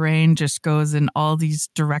your brain just goes in all these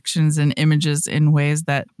directions and images in ways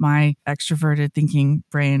that my extroverted thinking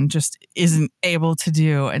brain just isn't able to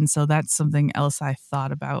do. And so that's something else I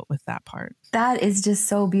thought about with that part. That is just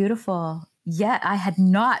so beautiful. Yeah, I had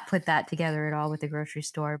not put that together at all with the grocery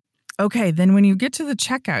store. Okay, then when you get to the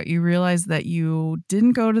checkout, you realize that you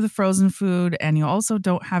didn't go to the frozen food and you also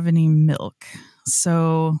don't have any milk.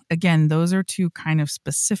 So again, those are two kind of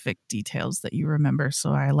specific details that you remember.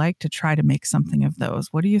 So I like to try to make something of those.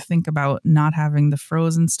 What do you think about not having the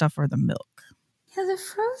frozen stuff or the milk? Yeah, the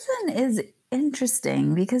frozen is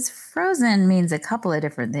interesting because frozen means a couple of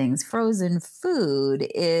different things. Frozen food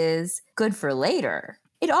is good for later.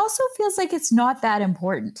 It also feels like it's not that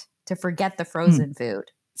important to forget the frozen food.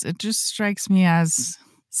 It just strikes me as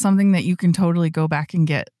something that you can totally go back and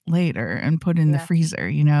get later and put in the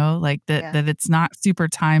freezer, like that it's not super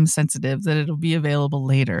time sensitive, that it'll be available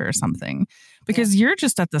later or something. Because you're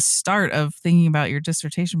just at the start of thinking about your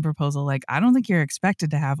dissertation proposal. Like, I don't think you're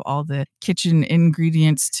expected to have all the kitchen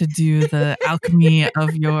ingredients to do the alchemy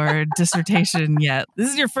of your dissertation yet. This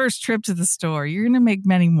is your first trip to the store. You're going to make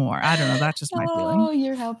many more. I don't know. That's just my feeling. Oh,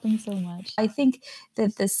 you're helping so much. I think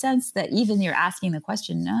that the sense that even you're asking the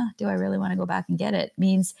question, do I really want to go back and get it,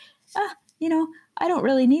 means, I don't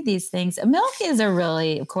really need these things. Milk is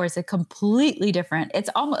of course, a completely different. It's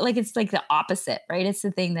almost like the opposite, right? It's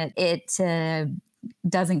the thing that it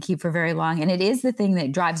doesn't keep for very long. And it is the thing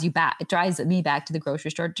that drives me back to the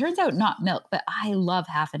grocery store. It turns out not milk, but I love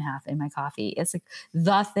half and half in my coffee. It's like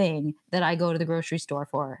the thing that I go to the grocery store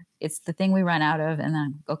for. It's the thing we run out of, and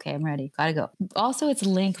then, okay, I'm ready. Gotta go. Also, it's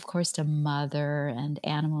linked, of course, to mother and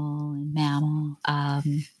animal and mammal.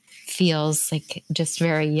 Feels like just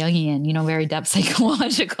very Jungian, very depth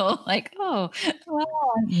psychological. Like,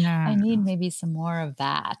 I need maybe some more of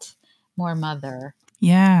that, more mother.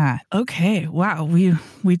 Yeah. Okay. Wow.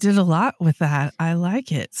 We did a lot with that. I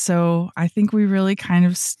like it. So I think we really kind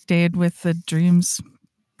of stayed with the dream's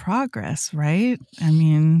progress, right? I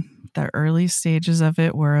mean, the early stages of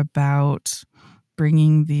it were about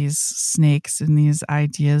bringing these snakes and these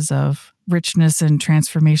ideas of richness and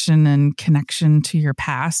transformation and connection to your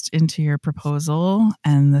past into your proposal.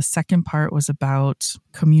 And the second part was about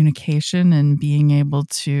communication and being able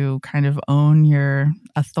to kind of own your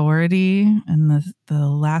authority. And the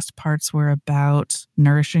last parts were about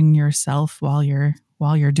nourishing yourself while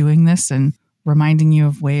you're doing this and reminding you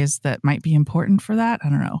of ways that might be important for that? I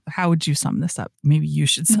don't know. How would you sum this up? Maybe you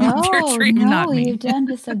should sum up your dream, not me. You've done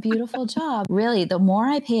just a beautiful job. Really, the more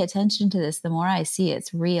I pay attention to this, the more I see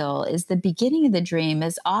it's real. Is the beginning of the dream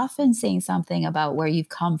is often saying something about where you've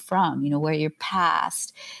come from, where you're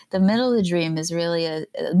past. The middle of the dream is really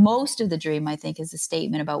most of the dream, I think, is a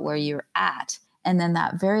statement about where you're at. And then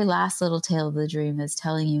that very last little tail of the dream is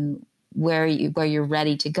telling you where you're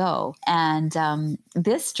ready to go. And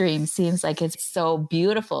this dream seems like it's so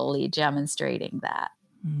beautifully demonstrating that.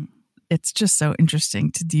 It's just so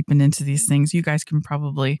interesting to deepen into these things. You guys can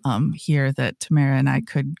probably hear that Tamara and I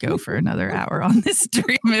could go for another hour on this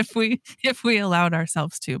dream if we allowed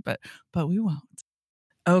ourselves to, but we won't.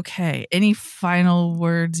 Okay. Any final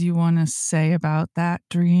words you want to say about that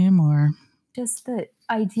dream, or just the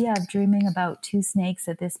idea of dreaming about two snakes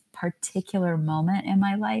at this particular moment in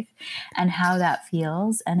my life and how that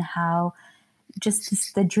feels, and how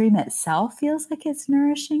just the dream itself feels like it's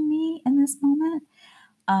nourishing me in this moment.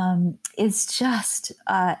 Is just,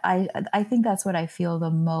 I think that's what I feel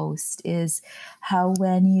the most, is how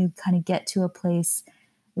when you kind of get to a place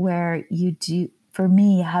where you do, for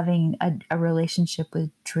me, having a relationship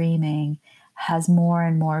with dreaming has more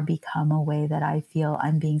and more become a way that I feel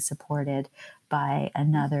I'm being supported by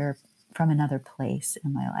from another place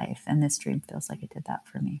in my life. And this dream feels like it did that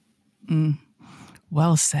for me.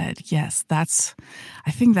 Well said. Yes,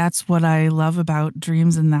 I think that's what I love about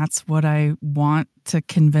dreams, and that's what I want to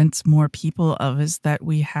convince more people of, is that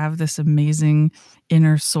we have this amazing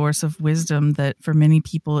inner source of wisdom that for many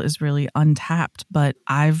people is really untapped. But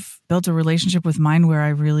I've built a relationship with mine where I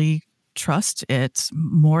really trust it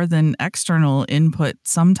more than external input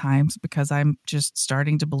sometimes, because I'm just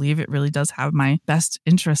starting to believe it really does have my best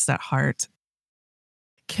interests at heart.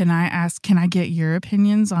 Can I get your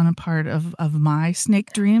opinions on a part of my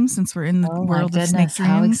snake dream, since we're in the world of snake dreams?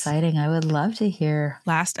 How exciting. I would love to hear.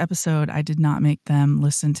 Last episode, I did not make them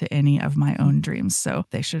listen to any of my own dreams, so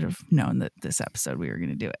they should have known that this episode we were going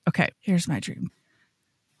to do it. Okay, here's my dream.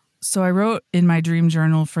 So I wrote in my dream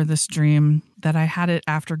journal for this dream that I had it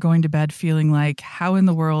after going to bed feeling like, how in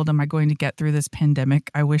the world am I going to get through this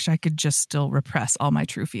pandemic? I wish I could just still repress all my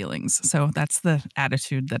true feelings. So that's the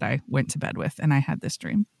attitude that I went to bed with, and I had this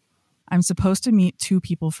dream. I'm supposed to meet two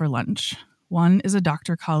people for lunch. One is a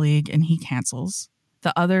doctor colleague, and he cancels.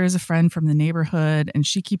 The other is a friend from the neighborhood, and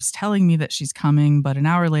she keeps telling me that she's coming, but an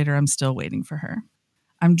hour later, I'm still waiting for her.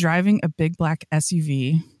 I'm driving a big black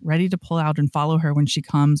SUV, ready to pull out and follow her when she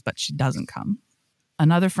comes, but she doesn't come.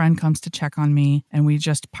 Another friend comes to check on me, and we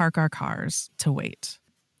just park our cars to wait.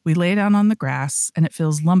 We lay down on the grass, and it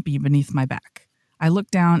feels lumpy beneath my back. I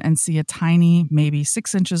look down and see a tiny, maybe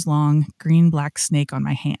 6 inches long, green-black snake on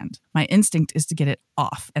my hand. My instinct is to get it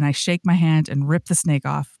off, and I shake my hand and rip the snake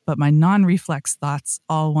off, but my non-reflex thoughts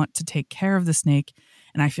all want to take care of the snake,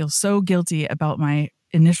 and I feel so guilty about my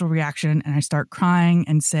initial reaction, and I start crying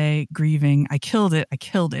and say, grieving, I killed it.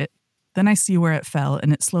 Then I see where it fell,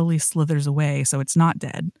 and it slowly slithers away, so it's not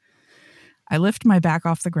dead. I lift my back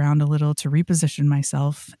off the ground a little to reposition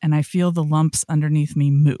myself, and I feel the lumps underneath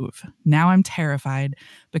me move. Now I'm terrified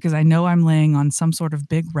because I know I'm laying on some sort of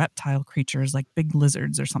big reptile creatures like big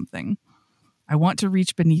lizards or something. I want to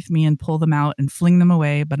reach beneath me and pull them out and fling them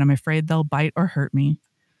away, but I'm afraid they'll bite or hurt me.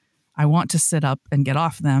 I want to sit up and get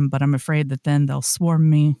off them, but I'm afraid that then they'll swarm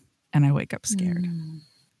me, and I wake up scared.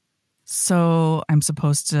 So I'm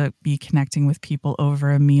supposed to be connecting with people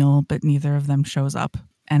over a meal, but neither of them shows up.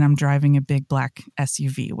 And I'm driving a big black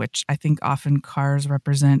SUV, which I think often cars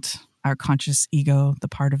represent our conscious ego, the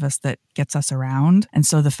part of us that gets us around. And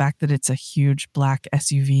so the fact that it's a huge black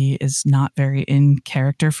SUV is not very in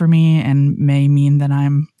character for me, and may mean that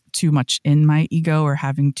I'm too much in my ego or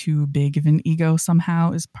having too big of an ego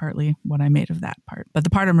somehow, is partly what I made of that part. But the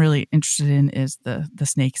part I'm really interested in is the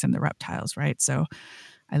snakes and the reptiles, right? So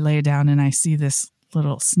I lay down and I see this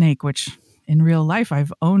little snake, which in real life,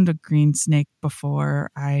 I've owned a green snake before.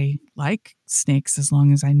 I like snakes as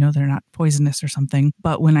long as I know they're not poisonous or something.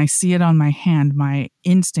 But when I see it on my hand, my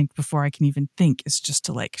instinct before I can even think is just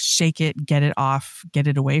to like shake it, get it off, get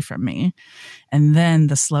it away from me. And then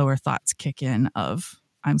the slower thoughts kick in of,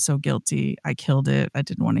 I'm so guilty. I killed it. I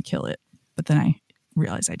didn't want to kill it. But then I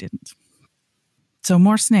realized I didn't. So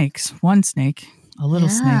more snakes. One snake, a little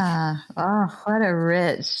snake. Yeah. Oh, what a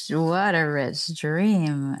rich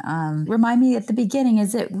dream. Remind me at the beginning,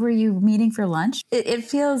 were you meeting for lunch? It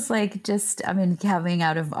feels like just, I mean, coming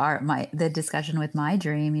out of the discussion with my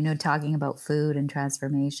dream, talking about food and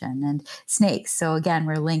transformation and snakes. So again,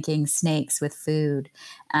 we're linking snakes with food,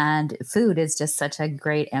 and food is just such a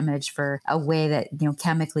great image for a way that,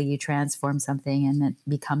 chemically you transform something and it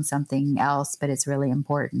becomes something else, but it's really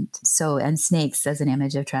important. So, and snakes as an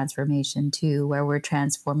image of transformation too, where we're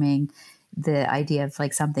transforming the idea of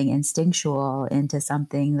like something instinctual into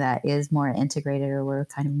something that is more integrated, or we're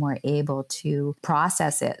kind of more able to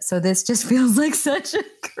process it. So this just feels like such a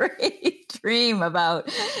great dream about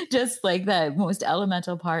just like the most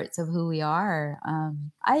elemental parts of who we are.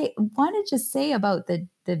 I want to just say about the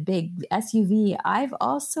big SUV, I've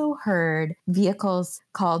also heard vehicles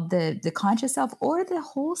called the conscious self or the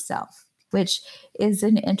whole self, which is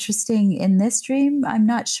an interesting in this dream. I'm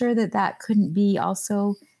not sure that couldn't be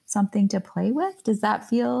also something to play with. Does that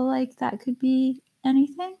feel like that could be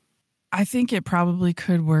anything? I think it probably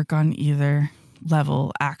could work on either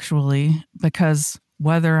level, actually, because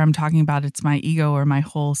whether I'm talking about it's my ego or my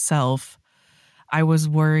whole self, I was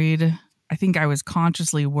worried. I think I was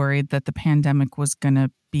consciously worried that the pandemic was going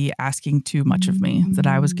to be asking too much of me, that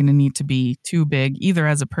I was going to need to be too big, either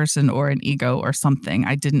as a person or an ego or something.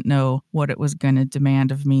 I didn't know what it was going to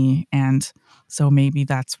demand of me. And so maybe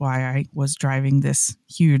that's why I was driving this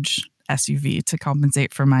huge SUV to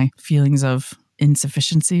compensate for my feelings of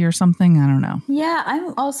insufficiency or something. I don't know. Yeah,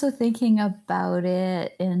 I'm also thinking about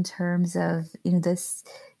it in terms of, this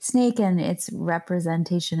snake and its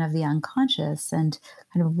representation of the unconscious, and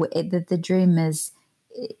kind of that the dream is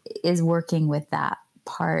working with that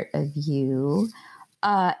part of you.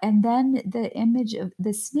 And then the image of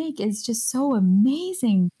the snake is just so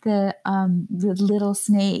amazing. The little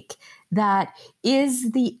snake that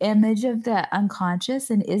is the image of the unconscious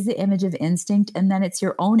and is the image of instinct. And then it's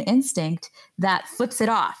your own instinct that flips it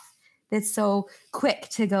off. That's so quick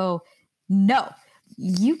to go, no,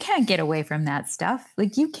 you can't get away from that stuff.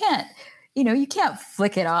 Like you can't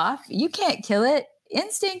flick it off. You can't kill it.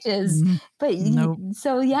 Instinct is, but Nope.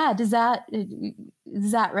 So yeah, does that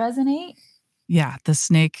resonate? Yeah, the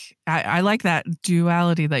snake. I like that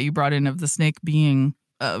duality that you brought in of the snake being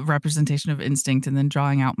a representation of instinct and then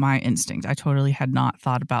drawing out my instinct. I totally had not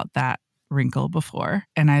thought about that wrinkle before.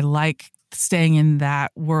 And I like staying in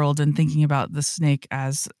that world and thinking about the snake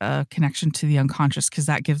as a connection to the unconscious, because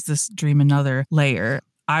that gives this dream another layer.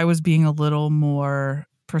 I was being a little more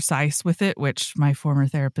precise with it, which my former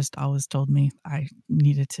therapist always told me I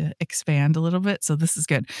needed to expand a little bit. So this is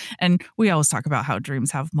good. And we always talk about how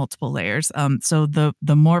dreams have multiple layers. So the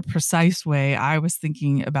more precise way I was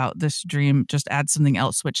thinking about this dream just adds something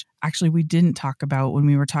else, which actually we didn't talk about when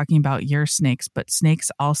we were talking about your snakes, but snakes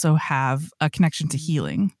also have a connection to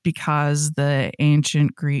healing, because the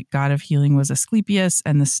ancient Greek god of healing was Asclepius,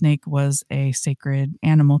 and the snake was a sacred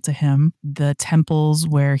animal to him. The temples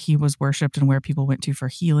where he was worshipped and where people went to for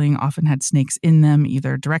healing often had snakes in them,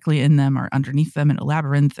 either directly in them or underneath them in a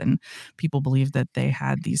labyrinth. And people believed that they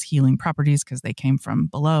had these healing properties because they came from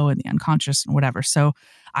below and the unconscious and whatever. So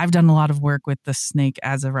I've done a lot of work with the snake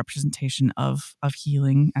as a representation of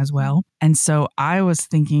healing as well. And so I was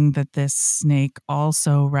thinking that this snake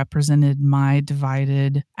also represented my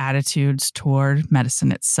divided attitudes toward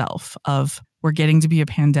medicine itself, of we're getting to be a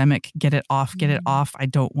pandemic. Get it off, get it off. I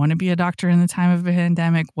don't want to be a doctor in the time of a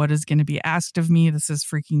pandemic. What is going to be asked of me? This is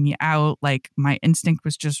freaking me out. Like my instinct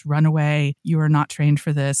was just run away. You are not trained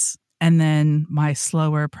for this. And then my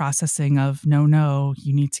slower processing of, no,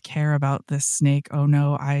 you need to care about this snake. Oh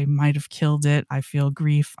no, I might have killed it. I feel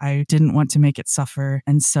grief. I didn't want to make it suffer.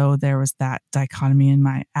 And so there was that dichotomy in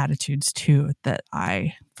my attitudes too that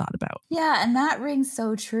I thought about. Yeah, and that rings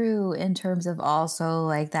so true in terms of also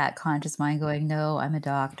like that conscious mind going, no, I'm a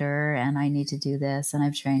doctor and I need to do this and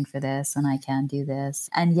I've trained for this and I can do this.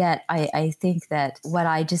 And yet I think that what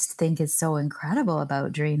I just think is so incredible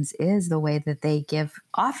about dreams is the way that they give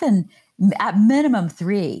often at minimum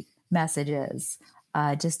 3 messages.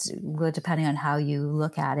 Just depending on how you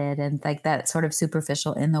look at it, and like that sort of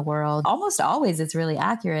superficial in the world, almost always it's really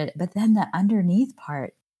accurate. But then the underneath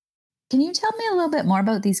part, can you tell me a little bit more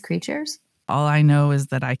about these creatures? All I know is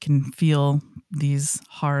that I can feel these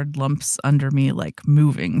hard lumps under me like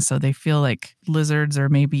moving. So they feel like lizards, or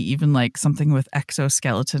maybe even like something with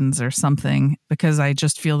exoskeletons or something, because I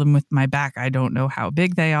just feel them with my back. I don't know how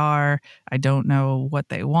big they are. I don't know what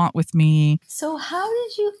they want with me. So how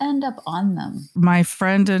did you end up on them? My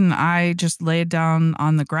friend and I just laid down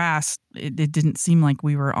on the grass. It didn't seem like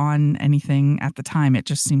we were on anything at the time. It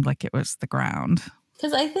just seemed like it was the ground.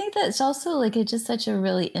 Because I think that's also like it's just such a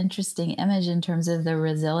really interesting image in terms of the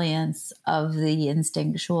resilience of the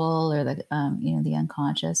instinctual or the the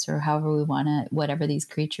unconscious or however we want to whatever these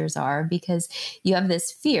creatures are. Because you have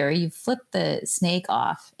this fear, you flip the snake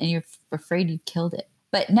off, and you're afraid you killed it.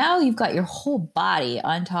 But now you've got your whole body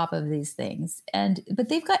on top of these things, but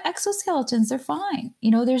they've got exoskeletons. They're fine.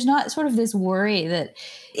 There's not sort of this worry that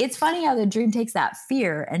it's funny how the dream takes that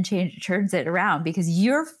fear and turns it around because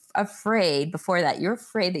you're afraid before that. You're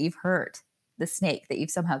afraid that you've hurt the snake, that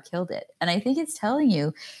you've somehow killed it. And I think it's telling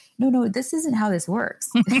you, no, this isn't how this works.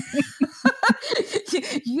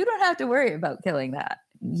 You don't have to worry about killing that.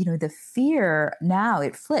 The fear now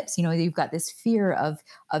it flips. You've got this fear of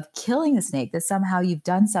killing the snake, that somehow you've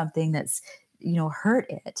done something that's, hurt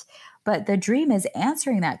it. But the dream is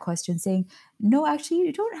answering that question saying, no, actually,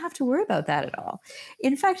 you don't have to worry about that at all.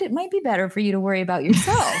 In fact, it might be better for you to worry about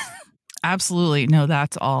yourself. Absolutely. No,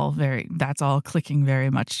 that's all clicking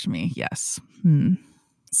very much to me. Yes.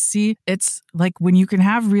 See, it's like when you can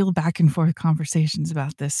have real back and forth conversations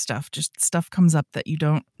about this stuff, just stuff comes up that you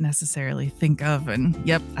don't necessarily think of. And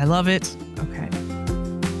yep, I love it. Okay.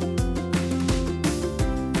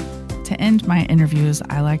 To end my interviews,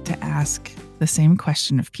 I like to ask the same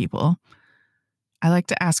question of people. I like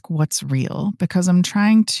to ask what's real because I'm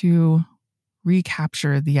trying to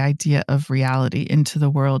recapture the idea of reality into the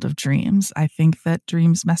world of dreams. I think that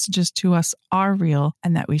dreams' messages to us are real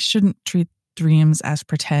and that we shouldn't treat dreams as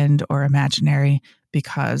pretend or imaginary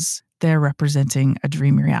because they're representing a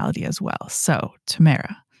dream reality as well. So,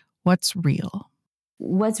 Tamara, what's real?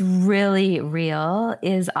 What's really real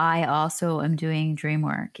is I also am doing dream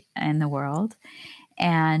work in the world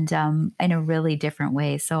and in a really different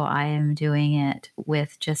way. So I am doing it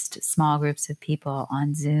with just small groups of people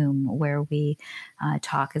on Zoom where we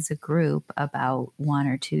talk as a group about one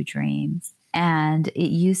or two dreams. And it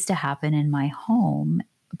used to happen in my home.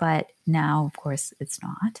 But now, of course, it's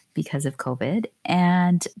not because of COVID.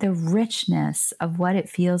 And the richness of what it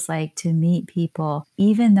feels like to meet people,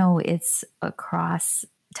 even though it's across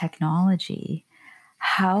technology,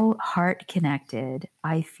 how heart connected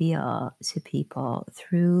I feel to people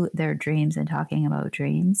through their dreams and talking about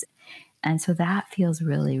dreams. And so that feels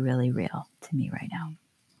really, really real to me right now.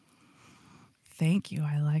 Thank you.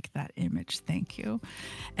 I like that image. Thank you.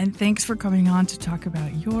 And thanks for coming on to talk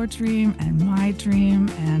about your dream and my dream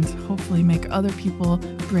and hopefully make other people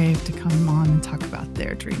brave to come on and talk about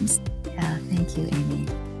their dreams. Yeah, thank you, Amy.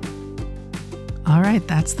 All right,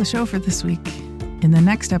 that's the show for this week. In the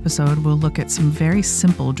next episode, we'll look at some very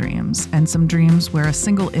simple dreams and some dreams where a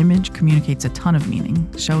single image communicates a ton of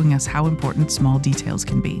meaning, showing us how important small details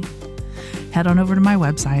can be. Head on over to my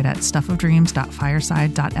website at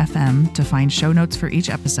stuffofdreams.fireside.fm to find show notes for each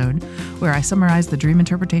episode, where I summarize the dream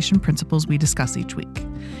interpretation principles we discuss each week.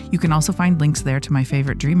 You can also find links there to my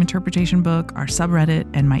favorite dream interpretation book, our subreddit,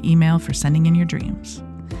 and my email for sending in your dreams.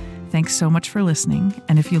 Thanks so much for listening,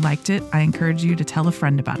 and if you liked it, I encourage you to tell a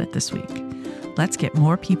friend about it this week. Let's get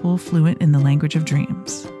more people fluent in the language of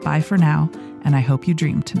dreams. Bye for now, and I hope you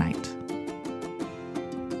dream tonight.